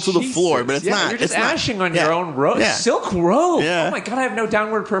fall to the floor, but it's not. You're just it's ashing not. on your own robe. Yeah. Silk robe. Yeah. Oh my god, I have no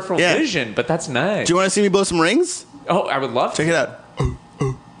downward peripheral vision, but that's nice. Do you want to see me blow some rings? Oh, I would love to. Check it out.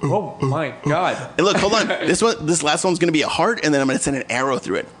 Oh my god. Hey, look, hold on. This last one's gonna be a heart, and then I'm gonna send an arrow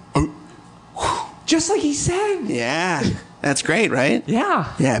through it. Just like he said. Yeah. That's great, right?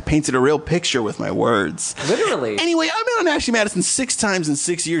 Yeah. Yeah, I painted a real picture with my words. Literally. Anyway, I've been on Ashley Madison 6 times in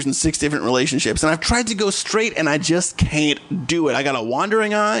 6 years in 6 different relationships, and I've tried to go straight, and I just can't do it. I got a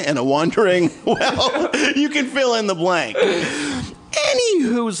wandering eye and a wandering, well, you can fill in the blank. Any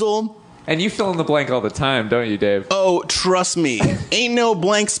hoozle. And you fill in the blank all the time, don't you, Dave? Oh, trust me. Ain't no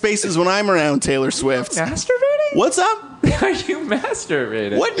blank spaces when I'm around Taylor Swift. Masturbating? What's up? Are you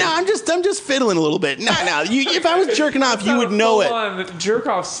masturbating? What? No, I'm just fiddling a little bit. No. If I was jerking off, you would know it. On jerk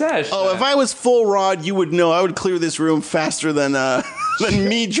off sesh. Oh, if I was full rod, you would know. I would clear this room faster than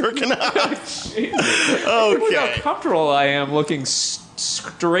me jerking off. Okay. Okay. Look how comfortable I am looking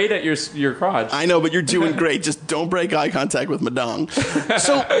straight at your crotch. I know, but you're doing great. Just don't break eye contact with Madong.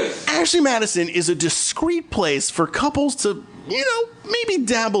 So, Ashley Madison is a discreet place for couples to, maybe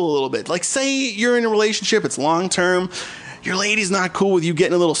dabble a little bit. Like, say you're in a relationship, it's long term. Your lady's not cool with you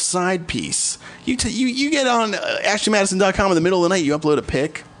getting a little side piece. You get on AshleyMadison.com in the middle of the night, you upload a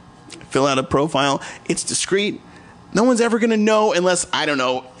pic, fill out a profile. It's discreet. No one's ever going to know unless, I don't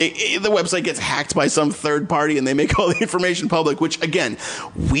know, the website gets hacked by some third party and they make all the information public, which, again,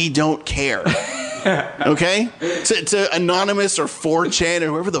 we don't care. Okay? To Anonymous or 4chan or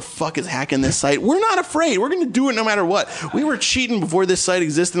whoever the fuck is hacking this site, we're not afraid. We're going to do it no matter what. We were cheating before this site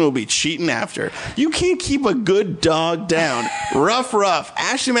existed and we'll be cheating after. You can't keep a good dog down. Rough.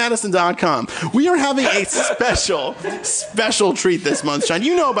 AshleyMadison.com. We are having a special treat this month, Sean.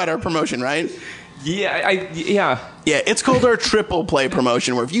 You know about our promotion, right? Yeah. Yeah, it's called our triple play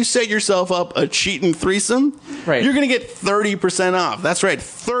promotion, where if you set yourself up a cheating threesome, right, you're going to get 30% off. That's right,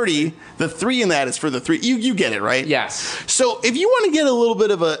 30. The 3 in that is for the 3. You get it, right? Yes. So if you want to get a little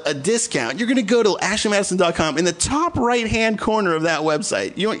bit of a discount, you're going to go to AshleyMadison.com in the top right-hand corner of that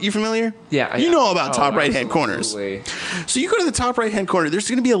website. You familiar? Yeah. You know about top right-hand corners. So you go to the top right-hand corner. There's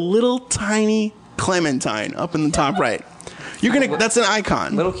going to be a little tiny Clementine up in the top right. You're gonna. That's an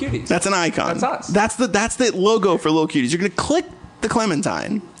icon. Little Cuties. That's an icon. That's us. That's the logo for Little Cuties. You're gonna click the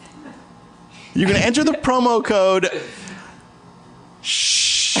Clementine. You're gonna enter the promo code.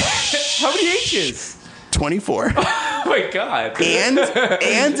 How many H's? 24. Oh my god. And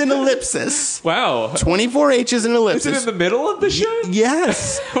an ellipsis. Wow. 24 H's and an ellipsis. Is it in the middle of the show?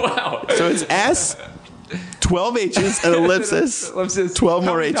 Yes. Wow. So it's S, 12 H's, and ellipsis. 12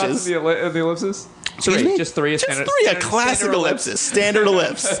 more H's. How many dots in the ellipsis? Excuse me? Just 3. Just 3, a classic ellipsis. Standard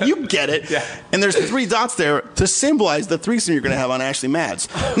ellipse. You get it. Yeah. And there's 3 dots there to symbolize the threesome you're going to have on Ashley Mads.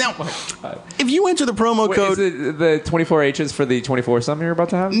 Now, if you enter the promo code... Is it the 24 H's for the 24 something you're about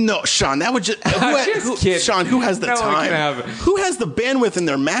to have? No, Sean, that would just... Sean, who has the time? Who has the bandwidth in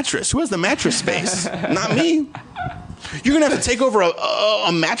their mattress? Who has the mattress space? Not me. You're going to have to take over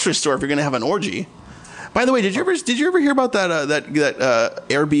a mattress store if you're going to have an orgy. By the way, did you ever hear about that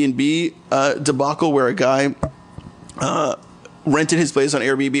Airbnb debacle where a guy rented his place on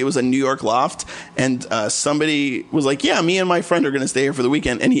Airbnb? It was a New York loft, and somebody was like, "Yeah, me and my friend are going to stay here for the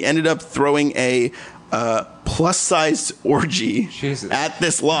weekend," and he ended up throwing a plus-sized orgy at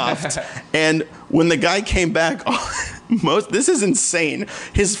this loft. And when the guy came back, This is insane.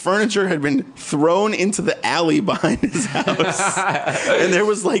 His furniture had been thrown into the alley behind his house. And there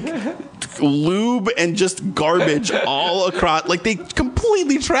was like lube and just garbage all across. Like they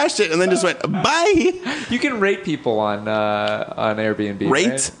completely trashed it and then just went, bye. You can rate people on Airbnb.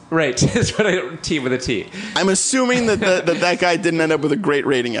 Rate? Rate is what I T with a T. I'm assuming that guy didn't end up with a great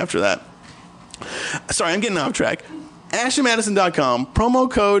rating after that. Sorry, I'm getting off track. AshleyMadison.com, promo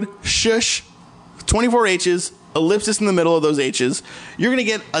code SHUSH, 24 H's, ellipsis in the middle of those H's. You're going to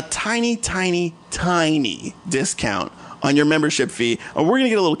get a tiny, tiny, tiny discount on your membership fee, and we're going to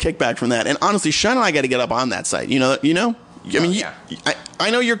get a little kickback from that. And honestly, Sean and I got to get up on that site. You know? I mean, yeah. I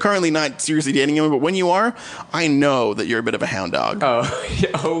know you're currently not seriously dating him, but when you are, I know that you're a bit of a hound dog.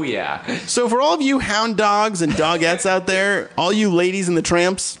 Oh yeah. So for all of you hound dogs and dogettes out there, all you ladies and the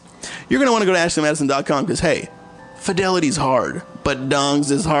tramps, you're going to want to go to AshleyMadison.com because, hey, fidelity's hard, but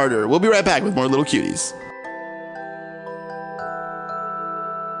dongs is harder. We'll be right back with more Little Cuties.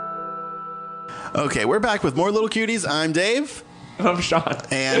 Okay, we're back with more Little Cuties. I'm Dave. I'm Sean.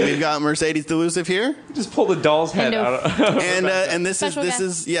 And we've got Mercedes Delusive here. Just pull the doll's head out. And this Special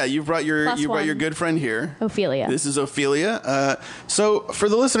is you brought your good friend here. Ophelia. This is Ophelia. So for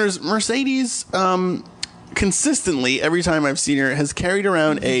the listeners, Mercedes consistently, every time I've seen her, has carried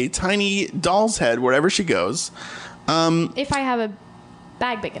around a tiny doll's head wherever she goes. If I have a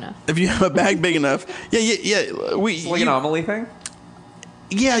bag big enough. If you have a bag big enough. Yeah. It's like an Amelie thing?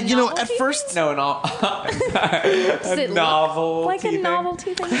 Yeah, A novelty at first... No, Does it novelty look like a thing?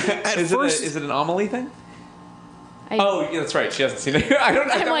 novelty thing? Is it an Amelie thing? Yeah, that's right. She hasn't seen it. I don't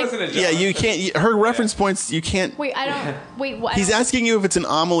know. That wasn't a joke. Yeah, you can't... Her reference points, you can't... Wait, I don't... Wait, what? He's asking you if it's an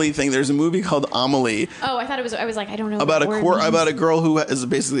Amelie thing. There's a movie called Amelie. Oh, I thought it was... I was like, I don't know about what about a girl who is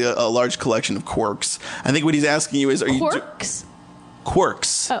basically a large collection of quirks. I think what he's asking you is... Quirks?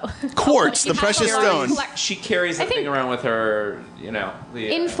 Quirks. Oh. Quartz, You the have precious a large stone. She carries that I think- thing around with her,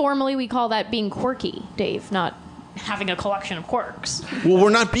 Informally, we call that being quirky, Dave, not having a collection of quirks. Well, we're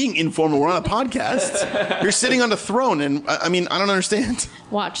not being informal. We're on a podcast. You're sitting on a throne, and I mean, I don't understand.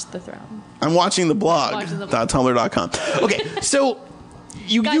 Watch the throne. I'm watching the blog. Watching the blog. .tumblr.com. Okay, so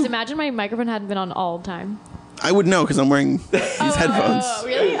Guys, imagine my microphone hadn't been on all the time. I would know because I'm wearing these headphones. Oh,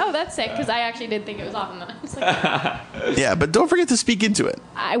 really? Oh, that's sick, because I actually did think it was off, and then I was like, Yeah, but don't forget to speak into it.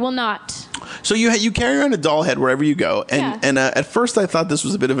 I will not. So you carry around a doll head wherever you go, Yeah. and at first I thought this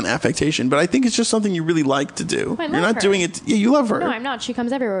was a bit of an affectation, but I think it's just something you really like to do. I love You're not her. doing it. Yeah, you love her. No, I'm not. She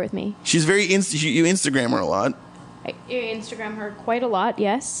comes everywhere with me. She's very you Instagram her a lot. I Instagram her quite a lot,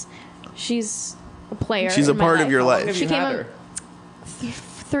 yes. She's a player. She's a in my part of your How long life. have She you came had on- her?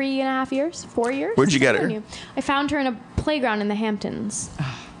 3.5 years, 4 years. Where'd you get I'm her? telling you. I found her in a playground in the Hamptons,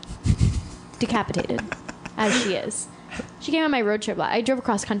 decapitated, as she is. She came on my road trip. I drove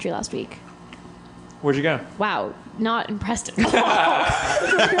across country last week. Where'd you go? Wow, not impressed at all.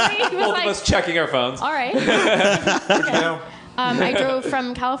 Really? It was Both like, of us checking our phones. all right. Where'd you go? I drove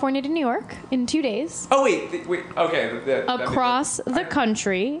from California to New York in 2 days. Oh wait. Okay. Across the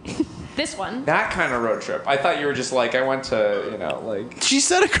country. This one. That kind of road trip. I thought you were just like I went to She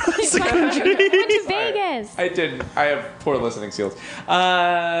said across the country. I went to Vegas. I didn't. I have poor listening skills. You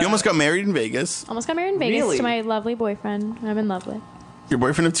almost got married in Vegas. Almost got married in Vegas Really? to my lovely boyfriend. I'm in love with. Your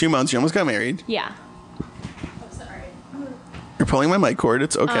boyfriend of 2 months. You almost got married. Yeah. You're pulling my mic cord.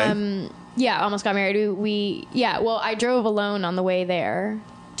 It's okay. Yeah, almost got married. Well, I drove alone on the way there.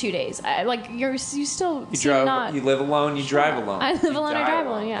 2 days. You still You seem drove. not. You live alone. You drive alone. I live You alone, I die drive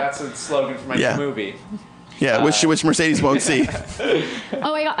alone, yeah. That's a slogan for my Yeah. new movie. Yeah, which Mercedes won't see.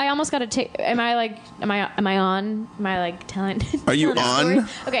 Oh, I almost got to. Am I on? Am I like telling? Are you telling a on?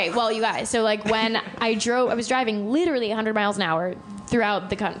 story? Okay. Well, you guys. So like when I was driving literally 100 miles an hour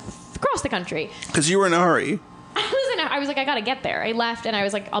throughout across the country. Because you were in a hurry. I was like, I gotta get there. I left, and I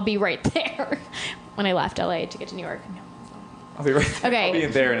was like, I'll be right there. When I left LA to get to New York. I'll be right. Okay. I'll be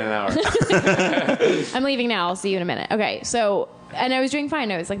there in an hour. I'm leaving now. I'll see you in a minute. Okay. So, and I was doing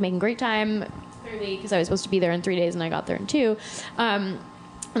fine. I was like making great time early because I was supposed to be there in 3 days, and I got there in 2. And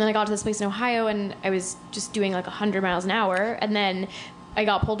then I got to this place in Ohio, and I was just doing like 100 miles an hour, and then I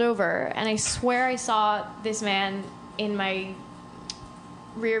got pulled over, and I swear I saw this man in my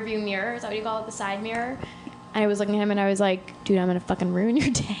rear view mirror. Is that what you call it? The side mirror. I was looking at him and I was like, dude, I'm going to fucking ruin your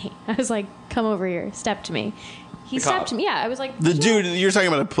day. I was like, come over here. Step to me. He The stepped cop. to me. Yeah, I was like... The dude, you're talking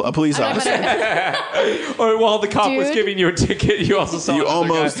about a police I'm not officer. gonna- Or while the cop was Dude. giving you a ticket, you also saw You another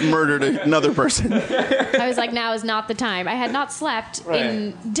guy. almost murdered another person. I was like, now is not the time. I had not slept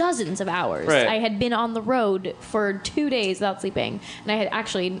in dozens of hours. Right. I had been on the road for 2 days without sleeping. And I had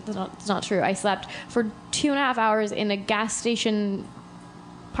actually... It's not true. I slept for 2.5 hours in a gas station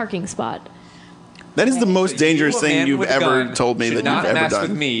parking spot. That is the most dangerous You, a thing man you've with a ever gun, told me should that not you've ever mess done.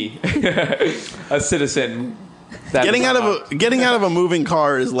 with me, a citizen. That Getting is out not- of a moving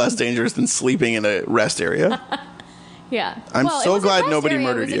car is less dangerous than sleeping in a rest area. Yeah. I'm well, so it was glad a rest nobody area.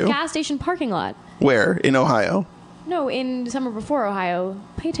 murdered It was you. a gas station parking lot. Where in Ohio? No, in Summer Before, Ohio.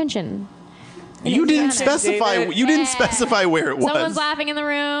 Pay attention. You didn't Indiana. specify. David? You didn't Yeah. specify where it was. Someone's laughing in the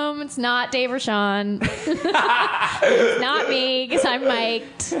room. It's not Dave or Sean. It's not me because I'm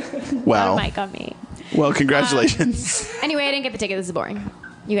mic'd. Wow. Not a mic on me. Well, congratulations. Anyway, I didn't get the ticket. This is boring.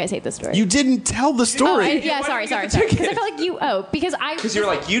 You guys hate this story. You didn't tell the Oh, story. yeah, Why sorry. didn't you Because get the I ticket? felt like you. Oh, because I. Because you're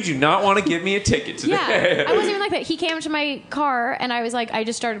like, you do not want to give me a ticket today. Yeah, I wasn't even like that. He came to my car and I was like, I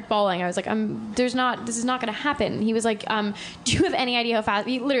just started bawling. I was like, this is not going to happen. He was like, do you have any idea how fast?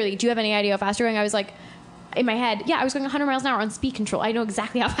 Literally, do you have any idea how fast you're going? I was like, in my head, yeah, I was going 100 miles an hour on speed control. I know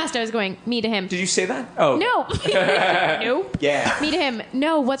exactly how fast I was going. Me to him. Did you say that? Oh. No. Nope. Yeah. Me to him.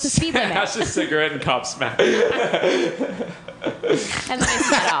 No. What's the speed limit? That's a cigarette and cop smack. And then I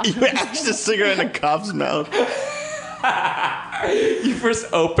sped off. You ashed a cigarette in a cop's mouth. You first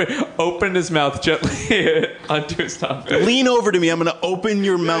opened his mouth gently onto his tongue. Lean over to me. I'm going to open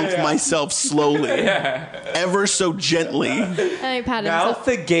your mouth myself slowly, ever so gently. And I patted Mouth himself.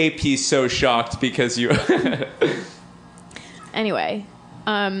 the gape. He's so shocked because you. Anyway,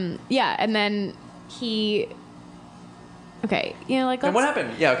 yeah, and then he. Okay, like And what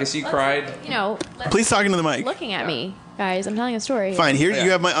happened? Yeah, okay, so you cried. Let's Please talk into the mic. looking at me, guys. I'm telling a story. Fine. Here Yeah.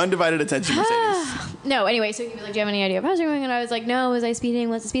 you have my undivided attention, Mercedes. No, anyway, so he was like, "Do you have any idea how fast you're going?" And I was like, "No, was I speeding?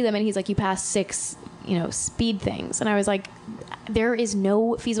 What's the speed limit?" And he's like, "You passed 6, speed things." And I was like, "There is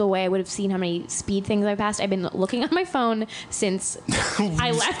no feasible way I would have seen how many speed things I passed. I've been looking on my phone since I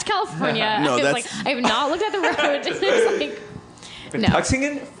left California. No, I was that's- like, I have not looked at the road." It's like, Been no. tuxing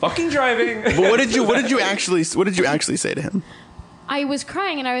and fucking driving. But what did you actually say to him? I was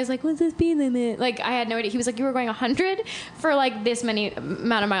crying and I was like, "What's the speed limit?" Like I had no idea. He was like, "You were going 100 for like this many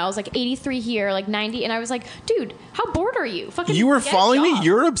amount of miles, like 83 here, like 90." And I was like, "Dude, how bored are you? Fucking You were get a following me? job."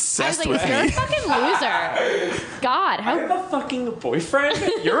 You're I was obsessed like, with "You're a me. fucking loser." God, I how have a fucking boyfriend.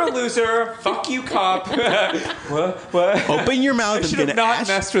 You're a loser. Fuck you, cop. What? Open your mouth I and should get have not ash.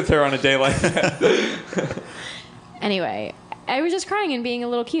 messed with her on a day like that. Anyway, I was just crying and being a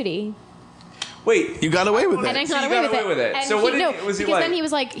little cutie. Wait, You got away with And I it. got you away got with away it. with it. And So what no, was he because like? then he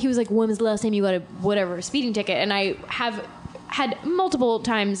was like, "When was the last time you got a whatever speeding ticket?" And I have had multiple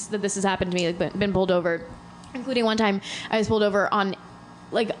times that this has happened to me, like been pulled over, including one time I was pulled over on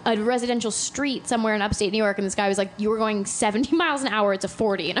like a residential street somewhere in upstate New York, and this guy was like, "You were going 70 miles an hour. It's a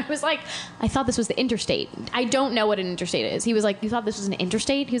 40." And I was like, "I thought this was the interstate. I don't know what an interstate is." He was like, "You thought this was an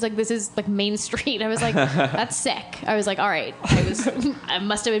interstate?" He was like, "This is like Main Street." I was like, "That's sick." I was like, "All right, I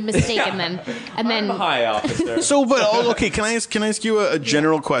must have been mistaken then." And then Hi, officer. So, but okay, can I ask you a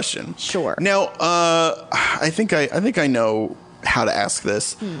general question? Sure. Now, I think I know how to ask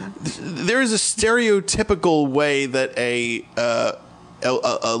this. There is a stereotypical way that a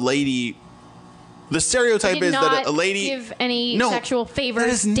lady. The stereotype did is not that a lady give any No, sexual that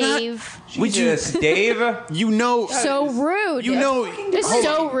favors, is not- Dave. Would you? Jesus, Dave. You know. So rude. You know. This is hold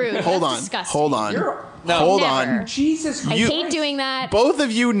so on, rude. Hold That's on. disgusting. Hold on. No. Hold Never. on. Jesus. I You- hate doing that. Both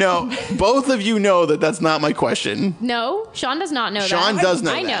of you know. Both of you know that that's not my question. No, Sean does not know Sean that. does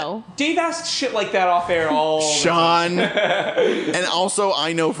know I that. know. Dave asks shit like that off air all the Sean, and also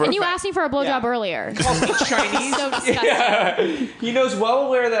I know for And a you fact. asked me for a blowjob earlier. Calls me Chinese. So disgusting. Yeah. He knows well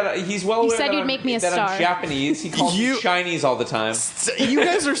aware that he's well aware said that you'd I'm, make me a that star. I'm Japanese. He calls You- me Chinese all the time. You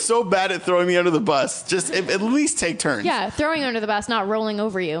guys are so bad at throwing me under the bus. Just at least take turns. Yeah, throwing you under the bus, not rolling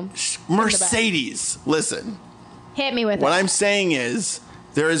over you. Mercedes, listen. Hit me with What it. I'm saying is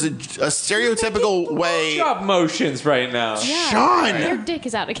there is a stereotypical way. Job motions right now. Yeah. Sean! Your dick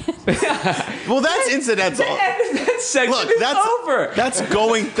is out again. Well, that's incidental. That section Look, is that's over. That's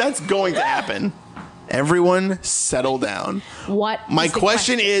going to happen. Everyone, settle down. What? My is the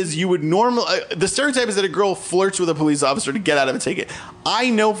question is, you would normally the stereotype is that a girl flirts with a police officer to get out of a ticket. I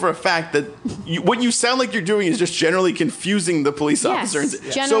know for a fact that what you sound like you're doing is just generally confusing the police Yes, officer.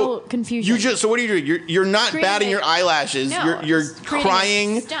 general confusion. So what are you doing? You're not Creating batting a- your eyelashes. No, you're it's creating a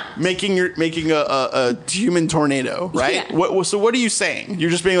crying, stunt. making a human tornado, right? Yeah. So what are you saying?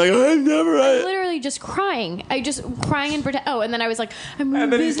 You're just being like, I've never. Literally just crying. I just crying and pretend. Oh, and then I was like, I'm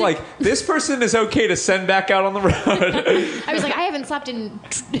And then he's visiting- like, "This person is okay to send back out on the road." I was like, I haven't slept in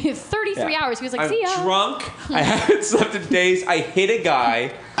 33 hours. He was like, I'm see ya. drunk. I haven't slept in days. I hit a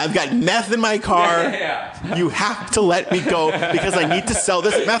guy. I've got meth in my car. Yeah. You have to let me go because I need to sell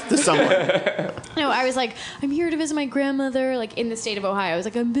this meth to someone. No, I was like, I'm here to visit my grandmother, like in the state of Ohio. I was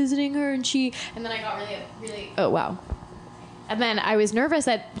like, I'm visiting her, and then I got really, oh wow. And then I was nervous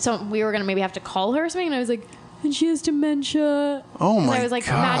that we were going to maybe have to call her or something. And I was like, and she has dementia. Oh my And I was like,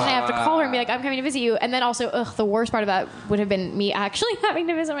 God. imagine I have to call her and be like, I'm coming to visit you. And then also, the worst part of that would have been me actually having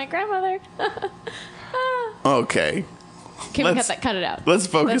to visit my grandmother. Okay. Can we cut it out? Let's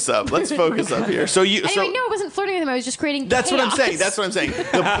focus up. Let's focus up here. So Anyway, no, I wasn't flirting with him. I was just creating That's chaos. what I'm saying. That's what I'm saying.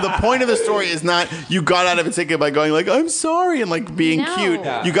 The point of the story is not you got out of it ticket by going like I'm sorry and like being No. cute.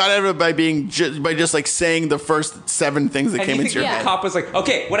 Yeah. You got out of it by being by just like saying the first 7 things that And came you into think your the head. cop was like,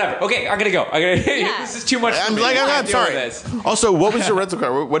 okay, whatever. Okay, I gotta go. This is too much. For I'm me. like I I'm can't deal with sorry. this. Also, what was your rental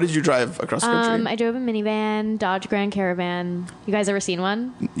car? What did you drive across the country? I drove a minivan, Dodge Grand Caravan. You guys ever seen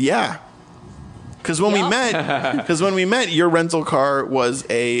one? Yeah. Because when we met, your rental car was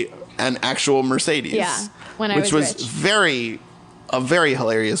an actual Mercedes. Yeah, when I which was was a very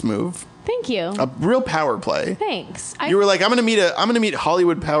hilarious move. Thank you. A real power play. Thanks. You were like, I'm gonna meet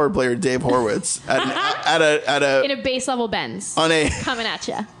Hollywood power player Dave Horowitz at a in a base level Benz on a coming at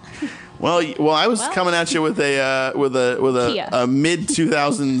you. well I was coming at you with a Kia. a mid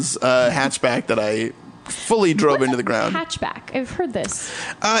 2000s hatchback that I fully drove into the ground. Hatchback. I've heard this.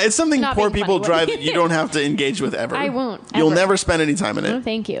 It's something Not poor being people funny. drive that you don't have to engage with ever. I won't, You'll ever. never spend any time in No, it.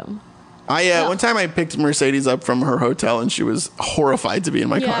 thank you. One time I picked Mercedes up from her hotel and she was horrified to be in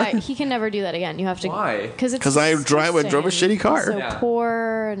my Yeah, car. he can never do that again. You have to. Why? Because I drove a shitty car. So Yeah.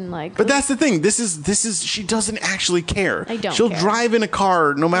 poor and like. But that's the thing. This is she doesn't actually care. I don't She'll care. drive in a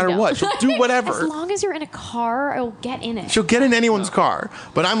car no matter I don't. what. She'll do whatever. As long as you're in a car, I will get in it. She'll get in anyone's car.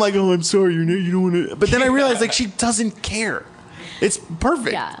 But I'm like, oh, I'm sorry, you don't want to. But then I realized like she doesn't care. It's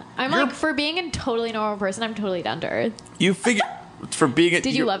perfect. Yeah, I'm You're- like for being a totally normal person, I'm totally down to earth. You figure for being.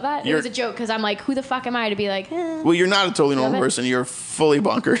 Did you love that? It was a joke because I'm like, who the fuck am I to be like? Well, you're not a totally normal Love it. person. You're fully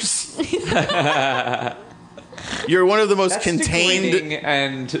bonkers. You're one of the most That's contained. degrading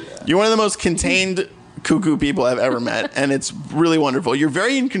and You're one of the most contained cuckoo people I've ever met, and it's really wonderful. You're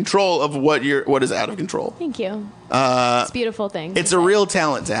very in control of what is out of control. Thank you. It's a beautiful thing. It's a real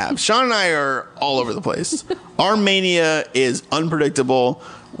talent to have. Sean and I are all over the place. Our mania is unpredictable.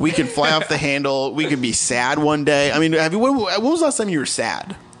 We could fly off the handle. We could be sad one day. I mean, when was the last time you were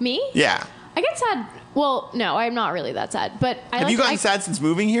sad? Me? Yeah. I get sad. Well, no, I'm not really that sad. But Have you gotten sad since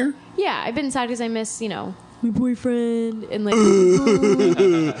moving here? Yeah, I've been sad because I miss, my boyfriend and like.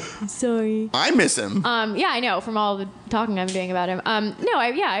 I'm sorry. I miss him. Yeah, I know from all the talking I'm doing about him. No,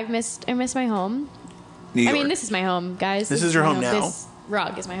 I miss my home. New I mean, York. this is my home, guys. This is your my home now. This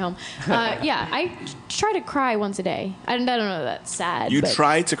rug is my home. Yeah, I try to cry once a day. I don't know if that's sad. You but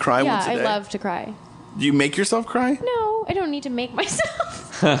try to cry once a day? Yeah, I love to cry. Do you make yourself cry? No, I don't need to make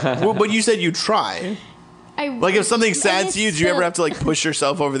myself. Well, but you said you try. Like if something's sad to you, do you ever have to like push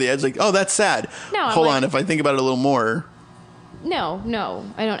yourself over the edge? Like, oh, that's sad. No, I'm Hold like- on. If I think about it a little more, No,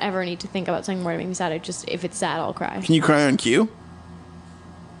 I don't ever need to think about something more to make me sad. If it's sad, I'll cry. can you cry on cue?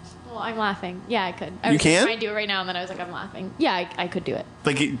 Well, I'm laughing. Yeah, I could. You can? I do it right now, and then I was like, I'm laughing. Yeah, I could do it.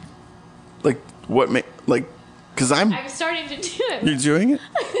 Like what? Because I'm. I'm starting to do it, You're doing it.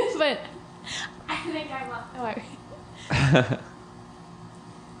 but I think I'm laughing.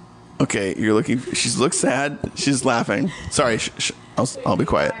 Okay, you're looking. She looks sad. She's laughing. Sorry. I'll be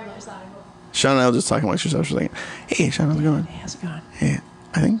quiet. Sean and I will just talking amongst yourselves for a second. Hey, Sean, how's it going? hey, how's it going? Hey,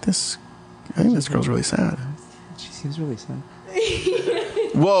 I think this girl's really sad. She seems really sad.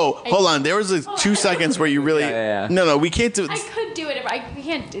 Whoa, hold on. There was 2 seconds where you really. Yeah. No, we can't do. I could do it if I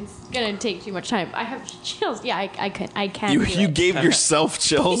can't. It's gonna take too much time. I have chills. Yeah, I can. I can. You do you it. gave yourself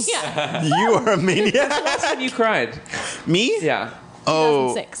chills. Yeah. You are a maniac. Last time you cried. Me? Yeah.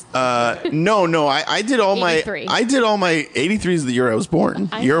 Oh, 2006. no. I did all my. 83. I did all my. 83 is the year I was born.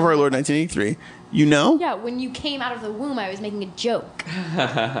 Year of our Lord, 1983. You know? Yeah, when you came out of the womb, I was making a joke.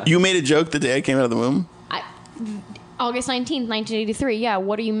 You made a joke the day I came out of the womb. August 19th, 1983. Yeah,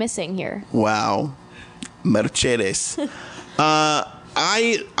 what are you missing here? Wow, Mercedes.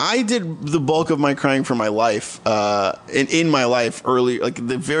 I did the bulk of my crying for my life in my life early, like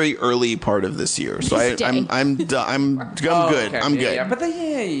the very early part of this year. So I'm good. Okay. I'm good. Yeah, but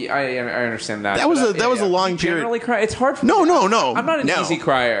I understand that. That was But, a long you period. Generally cry. It's hard for No, me. no, no. I'm not an No. easy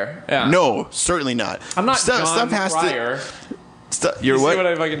crier. Yeah. No, certainly not. I'm not John stuff has Cryer. You're You what? see what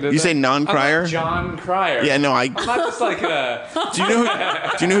I fucking did You there? say non-crier? I'm not John Cryer. Yeah, no, I'm not just like a. Do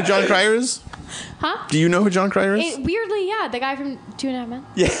you know who John Cryer is? Huh? Do you know who John Cryer is? Weirdly, yeah, the guy from 2.5 Men.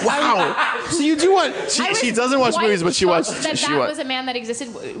 Yeah. Wow. So you do want? She doesn't watch Why movies, but she watches. That was a man that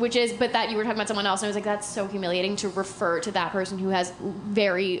existed, but that you were talking about someone else, and I was like, that's so humiliating to refer to that person who has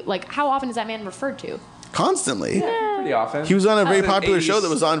very how often is that man referred to? Constantly. Pretty often. He was on a very That was an popular 80s show that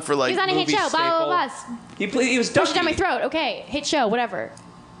was on for like. He's on a hit movie show. Blah blah blah. staple. He was Push it Ducky. down my throat. Okay, hit show, whatever.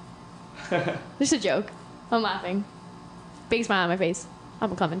 This is a joke. I'm laughing. Big smile on my face.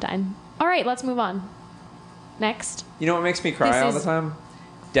 I'm a Clementine. All right, let's move on. Next. You know what makes me cry all the time?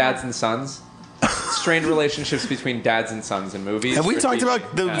 Dads and sons. Strained relationships between dads and sons in movies. Have we talked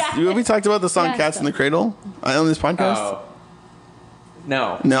about the song Yes. "Cats in the Cradle" on this podcast? Oh.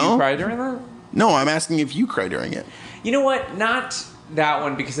 No. No? Did you cry during that? No, I'm asking if you cry during it. You know what? Not that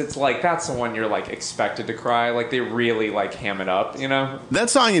one, because it's like, that's the one you're like expected to cry. Like, they really like ham it up, you know? That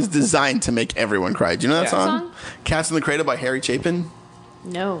song is designed to make everyone cry. Do you know that Yeah. song? "Cats in the Cradle" by Harry Chapin.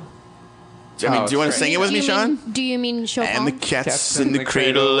 No. I mean, Oh, do you want to sorry. sing it with me, Sean? Do you mean Chopin? And the cats in the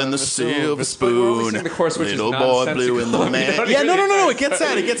cradle and the silver spoon. We're only singing the chorus, which is Little boy blue in the nonsensical. man. You don't Yeah, even no. need It gets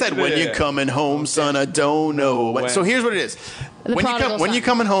that. It gets that. When Yeah. you coming home, son, I don't know when. When. So here's what it is. The prodigal When son. you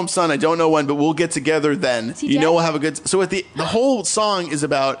coming home, son, I don't know when, but we'll get together then. he You know dead? we'll have a good. So at the whole song is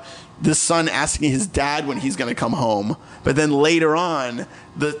about the son asking his dad when he's going to come home, but then later on,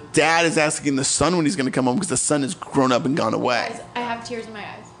 the dad is asking the son when he's going to come home because the son has grown up and gone away. Guys, I have tears in my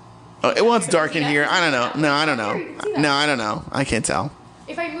eyes. Oh, well, it's dark in here. I don't know. No, I don't know. See that? No, I don't know. I can't tell.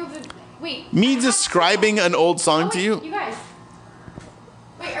 If I move the... Wait. Me describing an old song to you? You guys.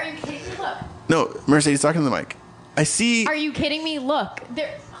 Wait, are you kidding me? Look. No, Mercedes, talking to the mic. I see. Are you kidding me? Look.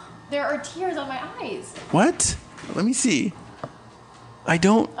 There are tears on my eyes. What? Let me see. I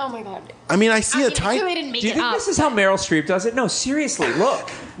don't. Oh my god. I mean, I see I a mean, tiny. I didn't make Do you it think up. this is how Meryl Streep does it? No, seriously,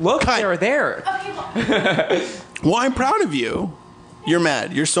 look. Look, Cut. they're there. Okay, look. Well, I'm proud of you. You're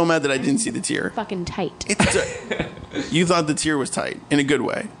mad. You're so mad that I didn't see the tear. Fucking tight. You thought the tear was tight in a good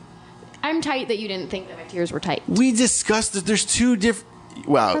way. I'm tight that you didn't think that my tears were tight. We discussed that there's two different.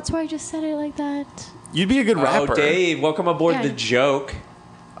 Wow. That's why I just said it like that. You'd be a good rapper. Oh, Dave, welcome aboard Yeah. the joke.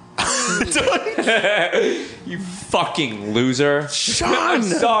 You fucking loser. Sean! I'm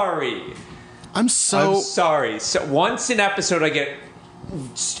sorry. I'm so. I'm sorry. So once an episode, I get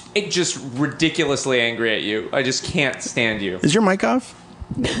just ridiculously angry at you. I just can't stand you. Is your mic off?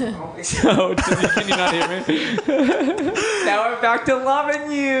 So, can you not hear me? Now I'm back to loving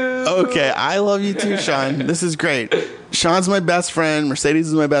you. Okay, I love you too, Sean. This is great. Sean's my best friend. Mercedes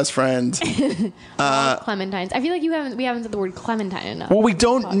is my best friend. Clementines. I feel like we haven't said the word Clementine enough. Well, we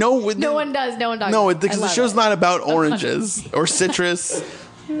don't know. No one does. No one talks. No, about it. because I the love show's it. not about oranges or citrus.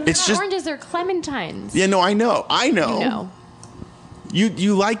 It's Not just. oranges. They're Clementines. Yeah, no, I know. You know.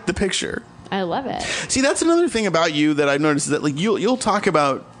 You like the picture. I love it. See, that's another thing about you that I've noticed is that like you'll talk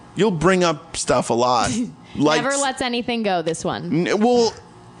about you'll bring up stuff a lot. Like Never lets anything go. This one. well,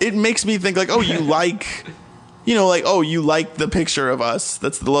 it makes me think like, oh, you like, like, oh, you like the picture of us.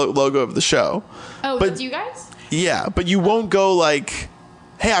 That's the logo of the show. Oh, But- that's you guys. Yeah, but you won't go like,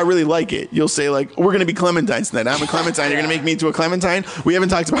 hey, I really like it. You'll say like, we're gonna be Clementines tonight. I'm a Clementine. You're gonna make me into a Clementine. We haven't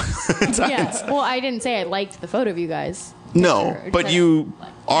talked about Clementines. Yeah. Well, I didn't say I liked the photo of you guys. No, Picture. but Just you like-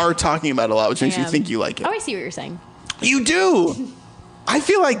 are talking about it a lot, which makes you am. think you like it. Oh, I see what you're saying. You do. I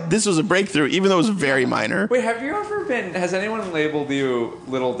feel like this was a breakthrough, even though it was very minor. Wait, have you ever been? Has anyone labeled you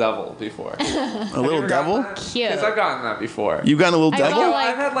Little Devil before? A little devil? Cute. Because I've gotten that before. You got a little I devil? got, Yeah, like-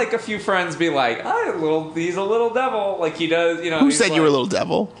 I've had like a few friends be like, "Oh, he's a little devil." Like he does, Who he's said like, you were a little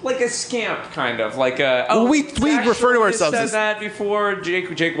devil? like a scamp, kind of like a. Well, we Zach refer to Shulman ourselves has as- said that before.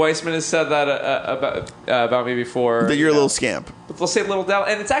 Jake Weissman has said that about me before. That you're a little scamp. But they'll say Little Devil,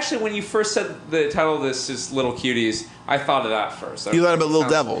 and it's actually when you first said the title of this is Little Cuties, I thought of that first. You thought about Little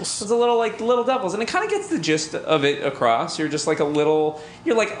Sounds- Devils. It's a little like Little Devils, and it kind of gets the gist of it across. You're just like a little.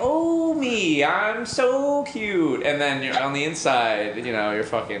 You're like, oh me, I'm so cute, and then you're on the inside. You're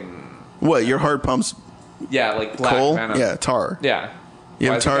fucking What, your heart pumps like black coal? venom. Yeah, tar. Yeah. You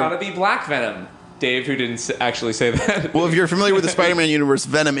have Why's tar- it gotta be black venom? Dave, who didn't actually say that. Well, if you're familiar with the Spider-Man universe,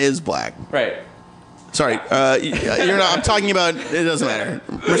 Venom is black. Right. Sorry, you're not. I'm talking about. It doesn't matter.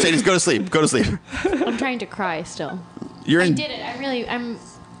 Mercedes, go to sleep. Go to sleep. I'm trying to cry still. You're I in. did it. I'm.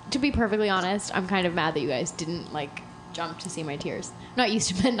 To be perfectly honest, I'm kind of mad that you guys didn't jump to see my tears. I'm not used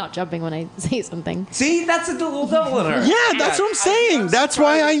to men not jumping when I say something. See, that's a Little Devil in her. Yeah, that's what I'm saying. That's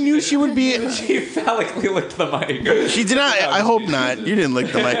why I knew she would be. She phallically licked the mic. She did not. I hope not. You didn't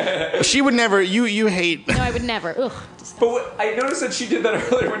lick the mic. She would never. You hate. No, I would never. Ugh. But I noticed that she did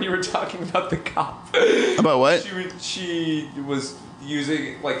that earlier when you were talking about the cop. About what? She was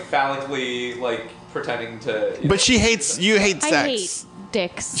using phallically pretending to. But she hates. You hate sex. I hate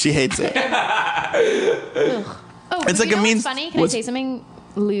dicks. She hates it. Ugh. Oh, It's like you a know mean- what's funny? Can I what's- say something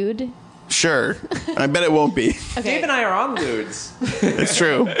lewd? Sure. I bet it won't be. Okay. Dave and I are on lewds. It's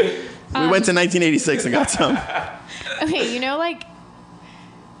true. We went to 1986 and got some. Okay,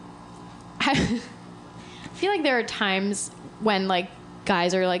 I feel like there are times when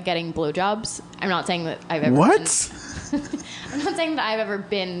guys are getting blowjobs. I'm not saying that I've ever What? I'm not saying that I've ever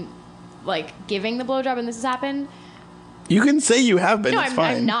been giving the blowjob and this has happened. You can say you have been. No, it's I'm,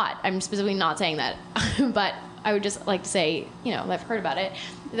 fine. I'm not. I'm specifically not saying that. But I would just like to say, I've heard about it,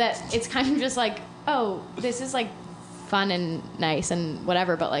 that it's kind of just like, oh, this is like fun and nice and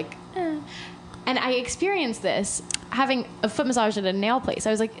whatever, but like, And I experienced this having a foot massage at a nail place.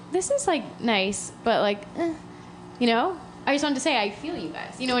 I was like, this is like nice, but like, I just wanted to say I feel you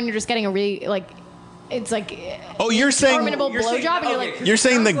guys. When you're just getting a really like, it's like you're saying interminable blowjob, and you're like, you're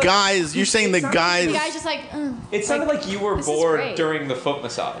saying the guys. You're saying the the guys. guy's just like. It sounded like you were this is bored great. during the foot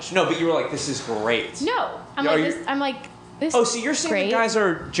massage. No, but you were like, "This is great." No, I'm Are like you- this. I'm like this. Oh, so you're saying great. the guys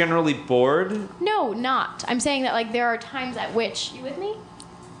are generally bored? No, not. I'm saying that like there are times at which you with me.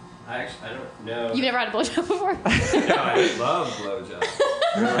 I don't know. You've never had a blowjob before. No, I love blowjobs.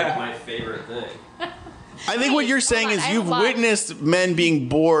 They're like my favorite thing. I think what you're saying Hold on, is I have you've a lot. witnessed men being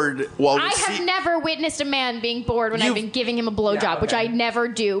bored while I have never witnessed a man being bored when I've You've- been giving him a blowjob, Yeah, okay. which I never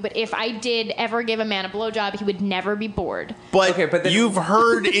do. But if I did ever give a man a blowjob, he would never be bored. But, Okay, but then- you've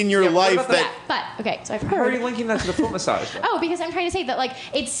heard in your Yeah, what life about that But okay, so I've How are you heard. linking that to the foot massage? Though? Oh, because I'm trying to say that like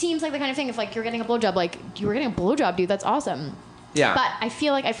it seems like the kind of thing if like you're getting a blowjob, like you were getting a blowjob, dude, that's awesome. Yeah. But I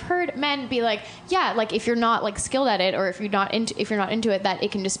feel like I've heard men be like, yeah, like if you're not like skilled at it, or if you're not into it, that it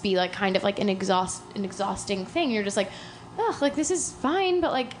can just be like kind of like an exhausting thing. You're just like, ugh, like this is fine,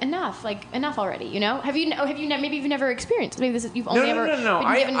 but like enough already. Have you maybe you've never experienced? Maybe you've only No, ever no.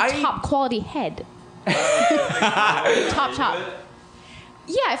 been given I- top quality head. top.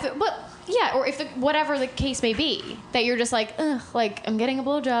 Yeah, or if whatever the case may be, that you're just like, ugh, like I'm getting a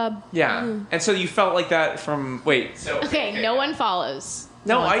blowjob. Yeah. And so you felt like that from so Okay, no one follows.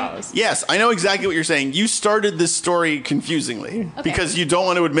 No, one I- follows. yes, I know exactly what you're saying. You started this story confusingly because you don't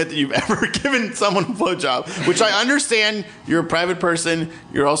want to admit that you've ever given someone a blowjob, which I understand. You're a private person.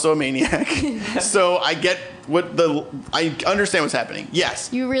 You're also a maniac. So I get I understand what's happening. Yes,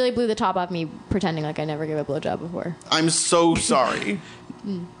 You really blew the top off me pretending like I never gave a blowjob before. I'm so sorry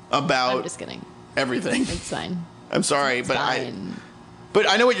about I'm just kidding. everything. It's fine. I'm sorry, It's but fine.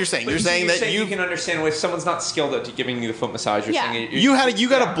 I know what you're saying. You're saying that you you can understand if someone's not skilled at giving you the foot massage. You're Yeah. saying you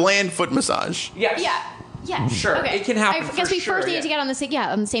got a bland foot massage. Yes. Yeah. Sure, Okay. it can happen I for guess we sure, first need yeah. to get on the same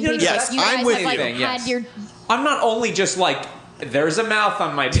No, page. yes, like, you I'm guys with have, like, you. had Yes. your. I'm not only just like there's a mouth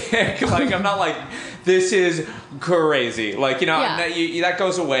on my dick. Like I'm not like this is crazy. Like Yeah. that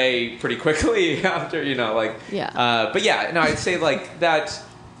goes away pretty quickly after Yeah. But yeah, no, I'd say like that.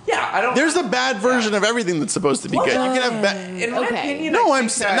 Yeah, I don't. There's a bad version of everything that's supposed to be good. You can have bad. In my Okay. opinion, No, I I'm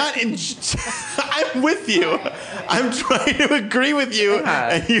think that- not in. I'm with you. I'm trying to agree with you, Yeah.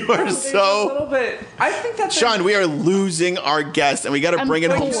 and you are There's a so. little bit. I think that's Sean, we are losing our guest, and we got to I'm bring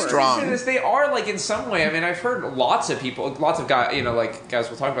it home bored. strong. Is they are like in some way. I mean, I've heard lots of people, lots of guys. Like guys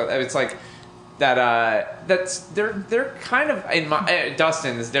will talk about that. It's like that. That's they're kind of in my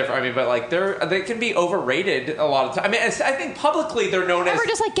Dustin is different. I mean, but like they can be overrated a lot of times. I mean, I think publicly they're known as Or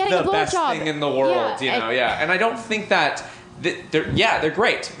just, like, getting the a best blowjob. thing in the world. Yeah, And I don't think that. They're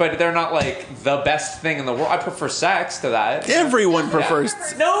great, but they're not like the best thing in the world. I prefer sex to that. Everyone prefers.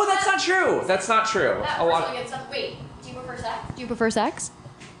 No, that's not true. That's not true. A lot. Wait, do you prefer sex? Do you prefer sex?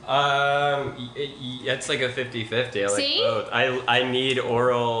 It's like a 50-50. I like See? both. I need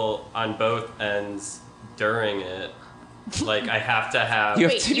oral on both ends during it. Like I have to have. You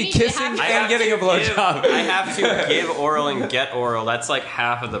have Wait, to you be need to kissing have- I and have getting to a blowjob. I have to give oral and get oral. That's like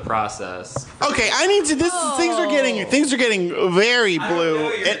half of the process. Okay, I need to. Things are getting very I don't blue. know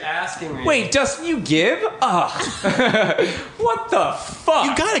what you're And asking me. Wait, Dustin, you give? Ugh. What the fuck?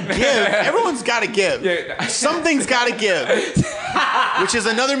 you gotta give. Everyone's gotta give. Yeah. Something's gotta give. Which is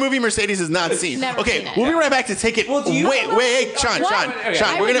another movie Mercedes has not seen. Never Okay, seen it. we'll be right back to take it. Well, do you wait, know- hey, Sean, What? Sean, Okay, Sean.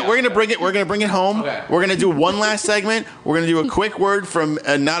 I We're would gonna bring it. We're gonna bring it home. Okay. We're gonna do one last segment. We're gonna do a quick word from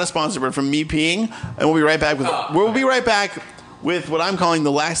not a sponsor, but from me peeing, and we'll be right back with. We'll be right back with what I'm calling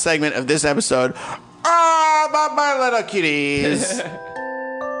the last segment of this episode. My little cuties.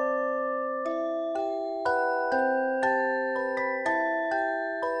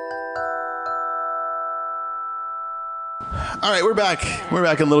 All right, we're back. We're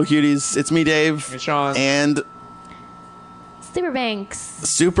back in Little Cuties. It's me, Dave. Hey, Sean. And Super Banks.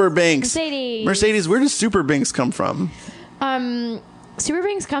 Super Banks. Mercedes. Where does Super Banks come from? Super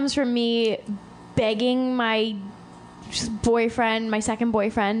Banks comes from me begging my boyfriend, my second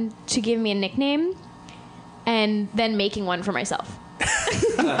boyfriend, to give me a nickname, and then making one for myself.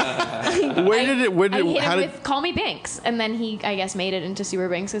 How I hit him did, with "Call me Banks," and then he, I guess, made it into Super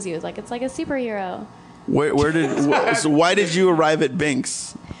Banks because he was like, "It's like a superhero." so why did you arrive at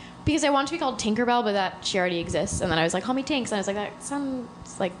Binks? Because I want to be called Tinkerbell, but she already exists. And then I was like, "Call me Tinks," and I was like, "That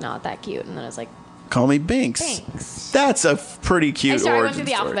sounds like not that cute." And then I was like, Call me Binks. "Thanks." That's a pretty cute I went origin through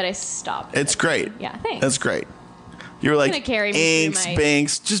the story. alphabet. I stopped. It's great. Yeah, thanks. That's great. You were like, gonna carry me Banks, through my-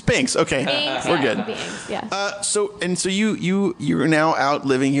 Banks, just Banks. Okay, Banks, we're yeah, good. Banks, yeah. So you're now out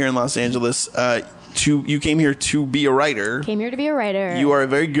living here in Los Angeles. You came here to be a writer. Came here to be a writer. You are a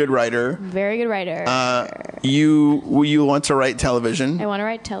very good writer. Very good writer. You want to write television. I want to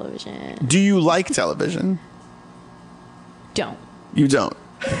write television. Do you like television? Don't. You don't.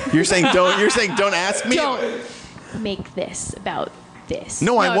 You're saying don't. You're saying don't ask me. Don't make this about this.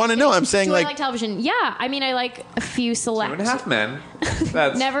 No, I wanna just know. kidding. I'm saying, Do like- I like television? Yeah. I mean, I like a few select. 2.5 Men.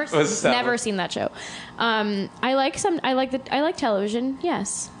 That's Never, was established. never seen that show. I like television.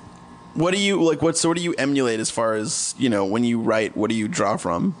 Yes. What do you like? What do you emulate as far as when you write? What do you draw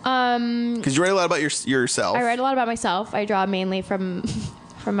from? Because you write a lot about yourself. I write a lot about myself. I draw mainly from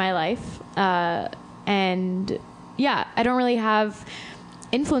my life, and yeah, I don't really have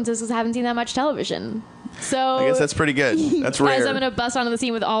influences because I haven't seen that much television. So I guess that's pretty good. That's guys, rare. I'm gonna bust onto the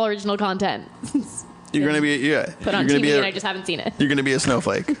scene with all original content. You're gonna be Put on You're gonna TV be and I just haven't seen it. You're gonna be a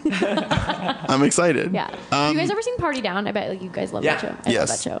snowflake. I'm excited. Yeah. You guys ever seen Party Down? I bet you guys love that show. I love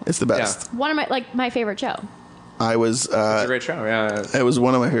Yes, that show. it's the best. One of my favorite show. I was. It's a great show. Yeah. It was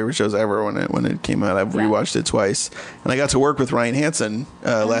one of my favorite shows ever when it came out. I've rewatched it twice, and I got to work with Ryan Hansen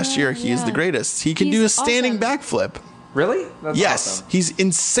last year. He is yeah. the greatest. He can do a He's standing awesome. backflip. Really? That's Yes, awesome. he's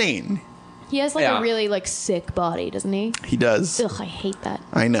insane. He has like Yeah. a really sick body, doesn't he? He does. Ugh, I hate that.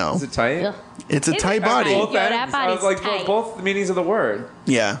 I know. Is it tight? Ugh. It's a Is tight it body. tight? Both Yo, that ends? I was body's like tight. both the meanings of the word.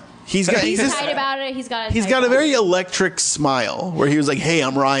 Yeah, he's He's just- tight about it. He's got a very electric smile where he was like, "Hey,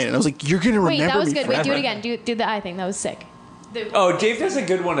 I'm Ryan," and I was like, "You're gonna remember Wait, that was me good. Wait, do forever." it again. Do the eye thing. That was sick. Oh, Dave does a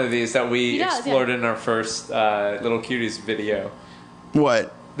good one of these that we He does, explored yeah. in our first Little Cuties video.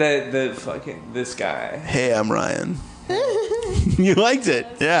 What? The fucking this guy. Hey, I'm Ryan. You liked it,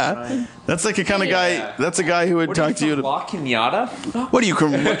 yeah. That's like a kind of guy. Yeah. That's a guy who would What talk to you. La Cunada? What do you?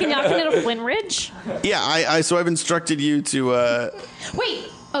 Can you get a Flynn Ridge? Yeah, so I've instructed you to. Wait.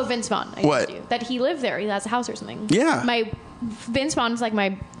 Oh, Vince Vaughn. I What? told you that he lived there. He has a house or something. Yeah. My Vince Vaughn's like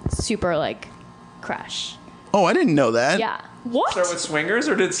my super crush. Oh, I didn't know that. Yeah. What? Start with Swingers,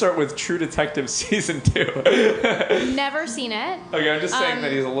 or did it start with True Detective season 2? Never seen it. Okay, I'm just saying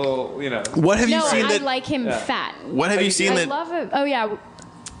that he's a little, What have you No, seen I that? like him fat. What have you seen I that? love it. Oh yeah.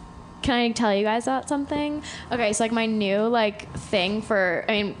 Can I tell you guys about something? Okay, so like my new thing for,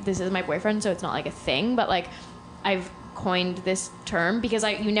 I mean, this is my boyfriend, so it's not like a thing, but like I've coined this term because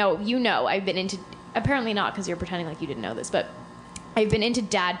you know I've been into, apparently not because you're pretending like you didn't know this, but I've been into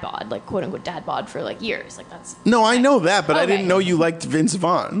dad bod, like quote unquote dad bod for like years. Like that's No, I know that, but I Okay. didn't know you liked Vince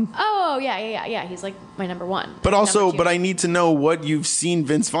Vaughn. Oh yeah. He's like my number one. But also, Number two. but I need to know what you've seen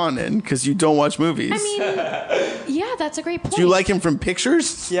Vince Vaughn in because you don't watch movies. I mean, yeah, that's a great point. Do you like him from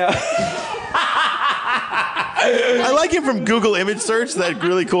pictures? Yeah. I like him from Google image search. That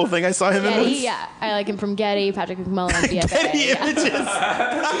really cool thing I saw him in. Getty? Yeah, I like him from Getty, Patrick McMullen, BFA. Getty yeah. images.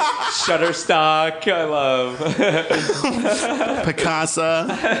 Shutterstock, I love. Picasa,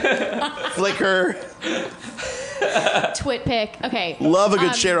 Flickr. Twitpic. Okay. Love a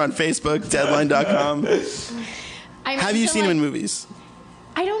good share on Facebook. Deadline.com. Have you seen him in movies?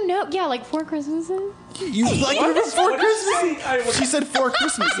 I don't know. Yeah, like 4 Christmases. You like him from Four What is Christmases? She said 4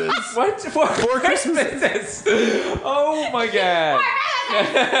 Christmases. What? Four Christmases. Oh my god.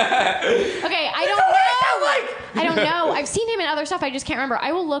 Okay, I don't know. I don't know. I've seen him in other stuff. I just can't remember.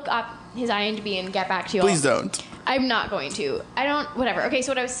 I will look up his IMDb and get back to you. Please all. don't. I'm not going to. I don't. Whatever. Okay,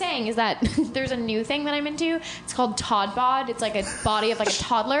 so what I was saying is that there's a new thing that I'm into. It's called Todd bod. It's like a body of like a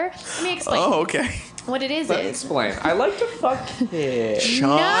toddler. Let me explain. Oh, okay. What it is Let me is. explain. I like to fuck kids.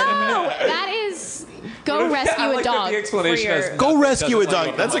 Sean. No, that is go rescue I like a that dog. the explanation for your, is- Go rescue a Doesn't like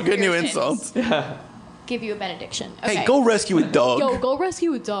dog. a That's a dog. good new Your insult. kids. Give you a benediction. Okay. Hey, go rescue a dog. Go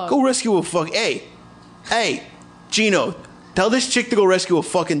rescue a dog. Go rescue a fuck. Hey, Gino, tell this chick to go rescue a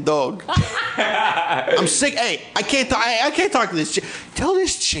fucking dog. I'm sick. Hey, I can't talk to this chick. Tell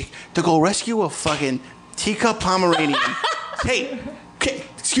this chick to go rescue a fucking teacup Pomeranian. Hey,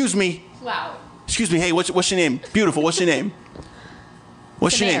 excuse me. Wow. Excuse me. Hey, what's your name? Beautiful. What's your name?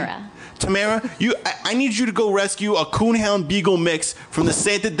 What's your Tamara. name? Tamara, I need you to go rescue a Coonhound Beagle mix from the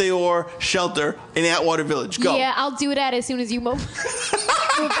Santa Dior shelter in Atwater Village. Go. Yeah, I'll do that as soon as you move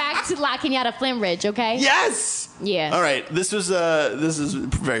back to La Cunada Flynn Ridge, okay? Yes. Yeah. All right. This is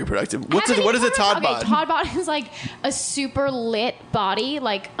very productive. What is a Okay, Todd bod? Todd bod is like a super lit body,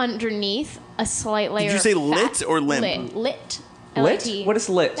 like underneath a slight layer. Did you say of fat. lit or limp? Lit. Lit? L-I-T. What is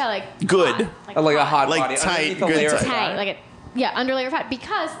lit? Yeah, like Good. hot, Like a hot Like body. tight, underneath a good layer of tight. tight, fat. like underlayer of fat.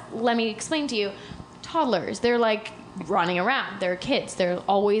 Because let me explain to you, toddlers, they're like running around. They're kids. They're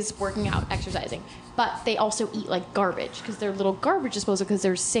always working out, exercising, but they also eat like garbage because they're little garbage disposal because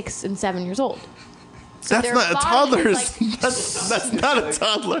they're 6 and 7 years old. So That's their not a body toddler. is like- That's not a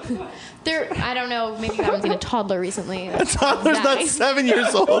toddler. I don't know. Maybe you haven't seen a toddler recently. A toddler's not Nice. 7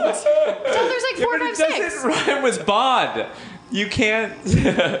 years old. Toddler's like 4, But it 5, 6. doesn't rhyme with bod. You can't.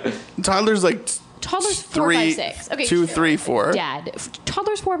 Toddler's like Toddler's 4, 5, 6. Okay, 2, sure. 3, 4. Dad.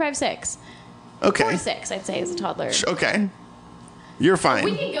 Toddler's 4, 5, 6. 4 Okay. to 6, I'd say, is a toddler. Okay. You're fine.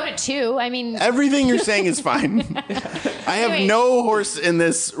 We can go to 2. I mean, Everything you're saying is fine. I have Anyway. no horse in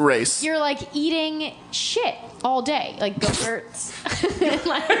this race. you're like eating shit all day, like go-gurts, and,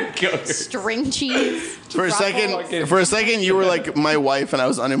 like string cheese. For a truffles. second, you were like my wife, and I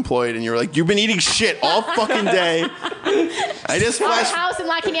was unemployed, and you were like, "You've been eating shit all fucking day." I just Our flash. house in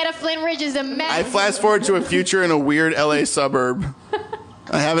La Cuneta, Flint Ridge is a mess. I flash forward to a future in a weird LA suburb.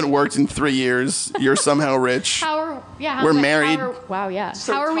 I haven't worked in 3 years. You're somehow rich. We're married. Wow, yeah.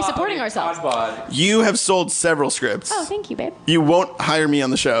 How are we supporting ourselves? Bod. You have sold several scripts. Oh, thank you, babe. You won't hire me on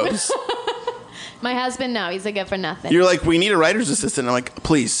the shows. My husband, no, he's a good for nothing. You're like, we need a writer's assistant. I'm like,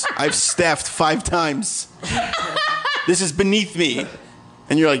 please, I've staffed 5 times. This is beneath me.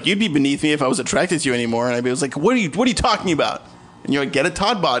 And you're like, you'd be beneath me if I was attracted to you anymore. And I was like, what are you talking about? And you're like, get a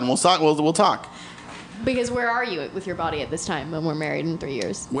Todd bod and we'll talk. Because where are you with your body at this time when we're married in 3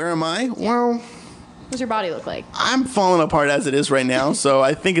 years? Where am I? Well, What's your body look like? I'm falling apart as it is right now, so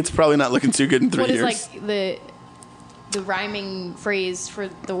I think it's probably not looking too good in 3 What years. is like the rhyming phrase for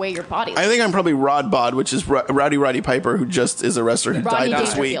the way your body looks? I think I'm probably Rod Bod, which is Roddy Piper, who just is a wrestler who Rodney died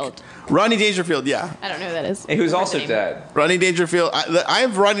this week. Dangerfield. Rodney Dangerfield, yeah. I don't know who that is. Hey, who's also Name. dead. Rodney Dangerfield. I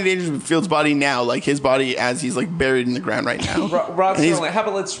have Rodney Dangerfield's body now, like his body as he's like buried in the ground right now. Rod And he's- Sterling. How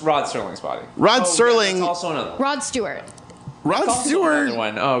about let's Rod Sterling's body? Rod Sterling- Yeah, that's also another one. Rod Stewart. Rod Also Stewart. another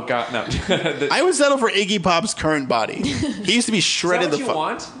one. Oh god, no. I would settle for Iggy Pop's current body. He used to be Is that shredded what the you fuck.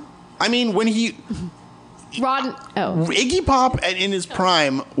 want? I mean, when Oh. Iggy Pop in his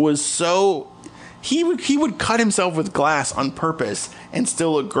prime was so he would cut himself with glass on purpose and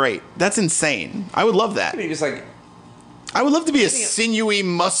still look great. That's insane. I would love that. He just like I would love to be a sinewy,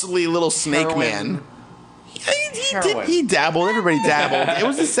 muscly little snake Heroin. man. Heroin. He dabbled. Everybody dabbled. It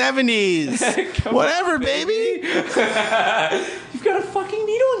was the 70s. Whatever, baby. you've got a fucking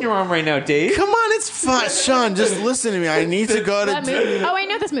needle in your arm right now, Dave. Come on, it's fun. Sean, just listen to me. I need to go that movie. to... Oh, I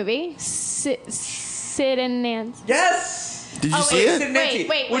know this movie. Sid and Nancy. Yes. Did you Oh, see wait, it? Sid- Nancy.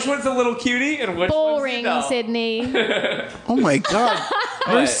 wait. Which one's the little cutie and which Boring, one's the Sydney. Oh, my God.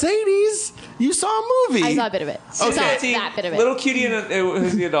 Mercedes, you saw a movie. I saw a bit of it. I Okay. saw Nancy, that bit of it. Little cutie and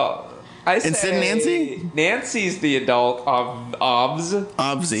who's the adult? I And Sid and Nancy? Nancy's the adult of Obs.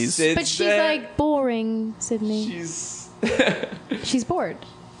 Obsies. Sid's But she's dead. like boring, Sydney. She's bored.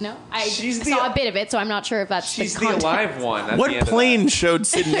 No, I She's the- saw a bit of it, so I'm not sure if that's She's the the context. alive one. at the What end of plane showed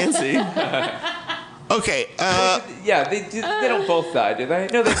Sid and Nancy? Okay, that. Yeah, they don't both die, do they?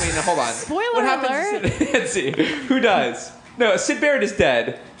 No, they mean. Hold on. Spoiler what happens to Sid and Nancy? Who dies? No, Sid Barrett is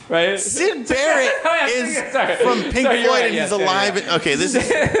dead, right? Sid Barrett Oh, yeah, is sorry. from Pink Sorry, you're Floyd right, and yes, he's yeah, alive. yeah. Okay, this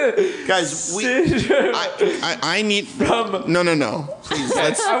is... Guys, Sid, I need... No. Please,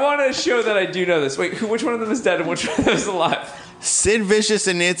 let's... I want to show that I do know this. Wait, which one of them is dead and which one of them is alive? Sid Vicious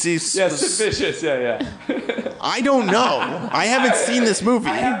and Nancy... Yes, Sid Vicious. Yeah. I don't know. I haven't seen this movie.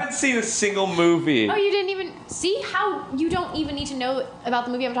 I haven't seen a single movie. Oh, you didn't even see how you don't even need to know about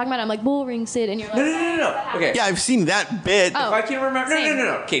the movie I'm talking about. I'm like boring, Sid, and you're like, No. Okay. Yeah, I've seen that bit. Oh. If I can remember. Same.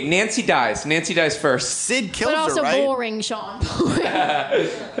 No. Okay, Nancy dies. Nancy dies first. Sid kills but also her, right? boring, Sean.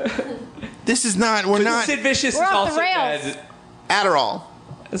 This is not... We're not... Sid Vicious We're is off also the rails. dead. Adderall.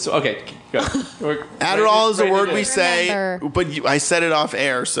 So, okay, go. Adderall is a word we Remember. say, but I said it off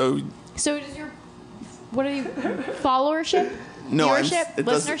air, so... So does your what are you followership? No, Viewership? it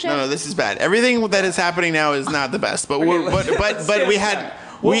doesn't- Listenership? No, this is bad. Everything that is happening now is not the best. But but we had...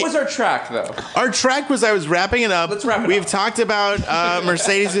 What was our track, though? Our track was I was wrapping it up. Let's wrap it We've up. talked about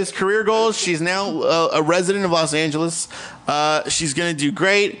Mercedes' career goals. She's now a resident of Los Angeles. She's going to do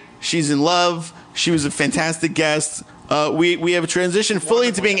great. She's in love. She was a fantastic guest. We have transitioned fully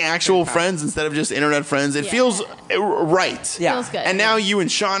into being actual friends instead of just internet friends. It feels right. Yeah. Feels good. And now you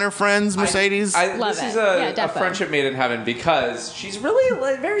and Sean are friends, Mercedes. Love This it. is Yeah, a defo. friendship made in heaven because she's really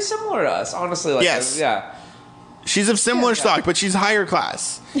like, very similar to us, honestly. Like, Yes. Yeah. She's of similar stock, but she's higher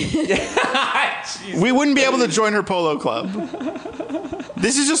class. We wouldn't be able to join her polo club.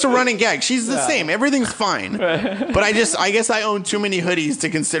 This is just a running gag. She's the same. Everything's fine. But I guess I own too many hoodies to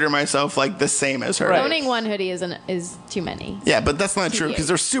consider myself like the same as her. Right. Owning one hoodie is too many. Yeah, but that's not true because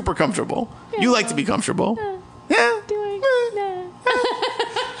they're super comfortable. You like to be comfortable. Yeah. Doing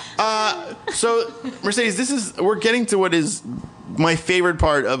So, Mercedes, we're getting to what is my favorite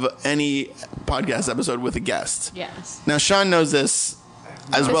part of any podcast episode with a guest. yes. Now, Sean knows this.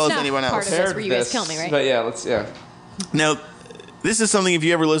 as well as snuff anyone part else. of this where you guys kill me, right? But yeah, let's Now, this is something, if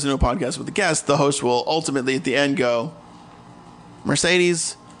you ever listen to a podcast with a guest, the host will ultimately at the end go,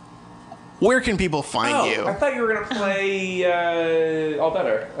 Mercedes, where can people find you? I thought you were gonna play All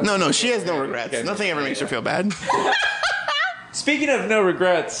Better. No, she has no regrets. Okay. Nothing ever makes her feel bad. Speaking of no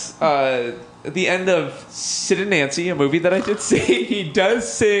regrets, at the end of Sid and Nancy, a movie that I did see, he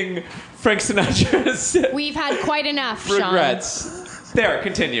does sing Frank Sinatra's We've had quite enough, Sean. Regrets. There,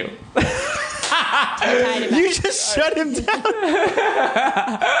 continue. You just shut him down.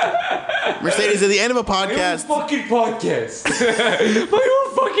 Mercedes, at the end of a podcast. My own fucking podcast. My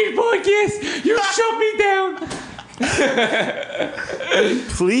own fucking podcast. You shut me down.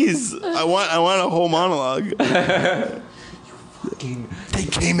 Please, I want a whole monologue. They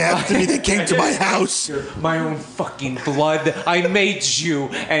came after me. They came to my house. My own fucking blood. I made you,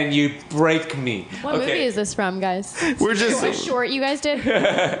 and you break me. What movie is this from, guys? We're just. A short you guys did?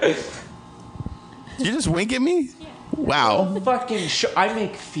 You just wink at me? Wow. Fucking I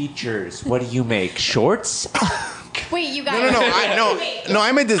make features. What do you make? Shorts? Wait, you guys. No,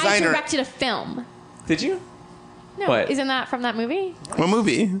 I'm a I designer. directed a film. Did you? No, What? isn't that from that movie What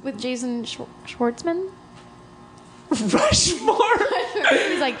movie? with Jason Schwartzman? Rushmore?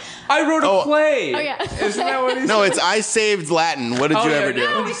 He's like, I wrote a play. oh yeah. Isn't that what he said? No, it's I saved Latin. What did Oh, you yeah, ever do?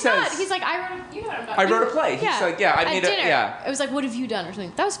 No, He it's not. says- He's like, I wrote. You know what I'm talking I about. wrote a play. He's like, yeah, I made at a- dinner. yeah. It was like, what have you done or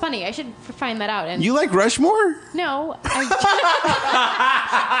something? That was funny. I should find that out. And You like Rushmore? no, What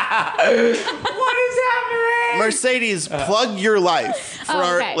is happening? Mercedes, plug your life for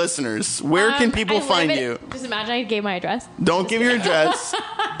Oh, okay. our listeners. Where can people I live find at- you? Just imagine I gave my address. Don't give your address.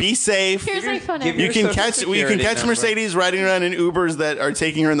 Be safe. Here's my phone give number. You can Social catch Security number. Mercedes riding around in Ubers that are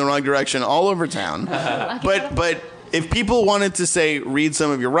taking her in the wrong direction all over town. But if people wanted to say read some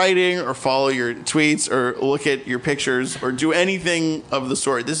of your writing or follow your tweets or look at your pictures or do anything of the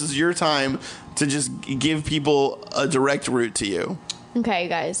sort, this is your time to just give people a direct route to you. Okay, you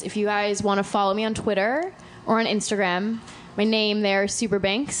guys. If you guys want to follow me on Twitter or on Instagram, my name there is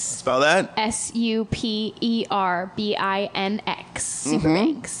Superbanks. Spell that. SUPERBINX.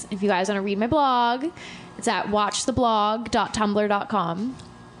 Superbanks. If you guys want to read my blog, it's at watchtheblog.tumblr.com.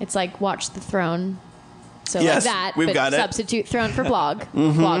 It's like Watch the Throne. So Yes, like that, we've but got it. substitute throne for blog.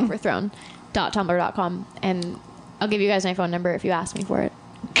 Blog for throne.tumblr.com. And I'll give you guys my phone number if you ask me for it.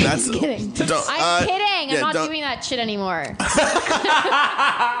 That's I'm kidding. don't- I'm kidding. yeah, I'm not don't- doing that shit anymore. Well,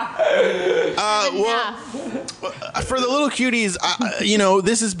 for the little cuties,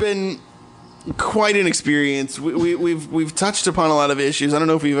 this has been quite an experience. We've touched upon a lot of issues. I don't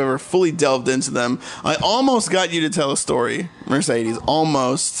know if we've ever fully delved into them. I almost got you to tell a story, Mercedes.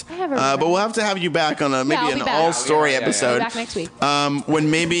 Almost. I have a But we'll have to have you back on I'll maybe be an back. all story Yeah, yeah, yeah. I'll episode. be back next week. When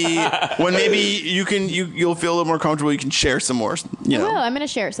maybe you'll feel a little more comfortable. You can share some more. Well, I'm going to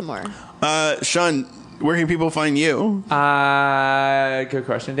share some more. Sean, where can people find you? Good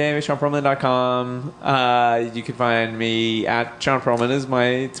question, Dave. SeanPerlman.com. You can find me at Sean Perlman is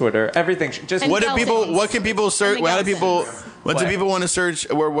my Twitter. Everything. Just And What can Gelson's. people search? And the How do people? Gelson's. What do What? people want to search?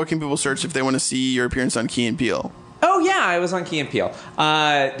 Or what can people search if they want to see your appearance on Key and Peele? Oh yeah, I was on Key and Peele.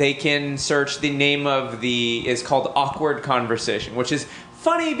 They can search the name of is called Awkward Conversation, which is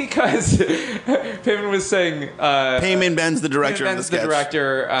funny because Payman was saying Payman Ben's the director of the Ben's sketch. the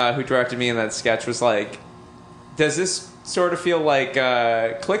director who directed me in that sketch was like, does this sort of feel like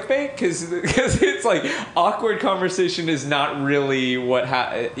clickbait? Because it's like awkward conversation is not really what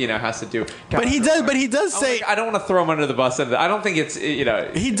has to do. But he does say I don't want to throw him under the bus. I don't think it's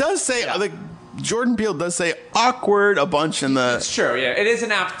he does say like Jordan Peele does say awkward a bunch in the. It's true, yeah. It is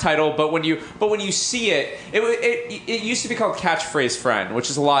an apt title, but when you see it used to be called Catchphrase Friend, which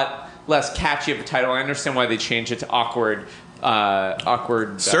is a lot less catchy of a title. I understand why they changed it to awkward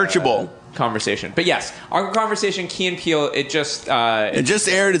Searchable. conversation. But yes, Awkward Conversation, Key and Peele. It just It just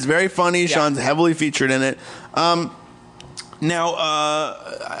aired. It's very funny. Sean's heavily featured in it. Now,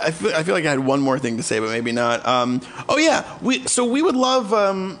 I feel like I had one more thing to say, but maybe not. We would love.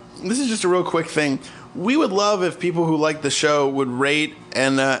 This is just a real quick thing. We would love if people who like the show would rate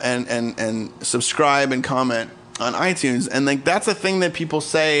and subscribe and comment on iTunes, and like that's a thing that people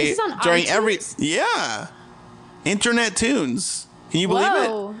say This is on during iTunes? Internet tunes. Can you believe it?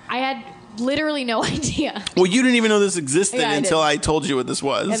 Whoa. I had literally no idea. Well, you didn't even know this existed Yeah, I until didn't. I told you what this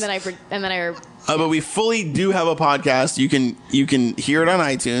was. And then I But we fully do have a podcast. You can hear it on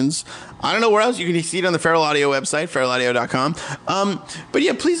iTunes. I don't know where else. You can see it on the Feral Audio website, feralaudio.com. But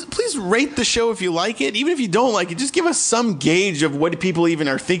yeah, please rate the show if you like it. Even if you don't like it, just give us some gauge of what people even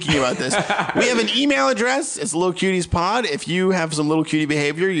are thinking about this. We have an email address. It's Little Cuties Pod. If you have some little cutie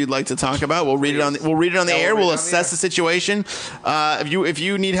behavior you'd like to talk about, we'll read it on the air. We'll assess the situation. If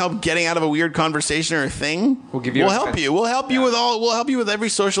you need help getting out of a weird conversation or a thing, we'll help you. We'll help you with every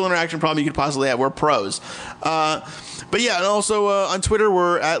social interaction problem you could possibly have. We're pros. But yeah, and also on Twitter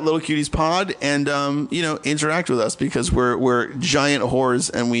we're at Little Cuties Pod, and interact with us because we're giant whores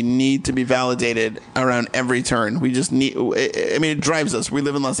and we need to be validated around every turn. We just need. I mean, it drives us. We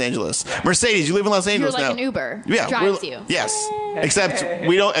live in Los Angeles. Mercedes, you live in Los Angeles You're like now. an Uber. Yeah, drives you. Yes, except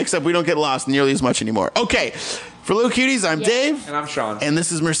we don't get lost nearly as much anymore. Okay, for Little Cuties, I'm Dave, and I'm Sean, and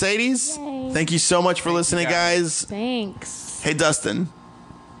this is Mercedes. Yay. Thank you so much for listening, guys. Thanks. Hey, Dustin,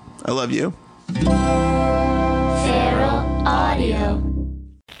 I love you. Feral Audio.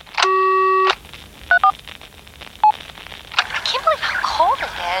 I can't believe how cold it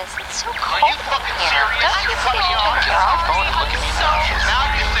is. It's so cold in here. Don't you think you can get off phone and look at me now?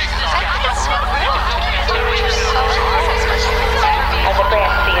 I think it's so rude. You're so cold. As a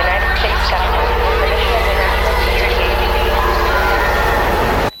branch of the United States government.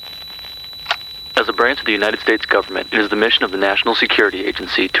 As a branch of the United States government, it is the mission of the National Security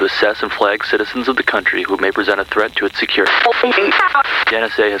Agency to assess and flag citizens of the country who may present a threat to its security. The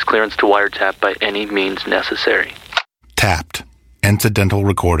NSA has clearance to wiretap by any means necessary. Tapped. Incidental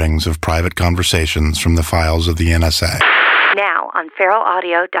recordings of private conversations from the files of the NSA. Now on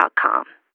feralaudio.com.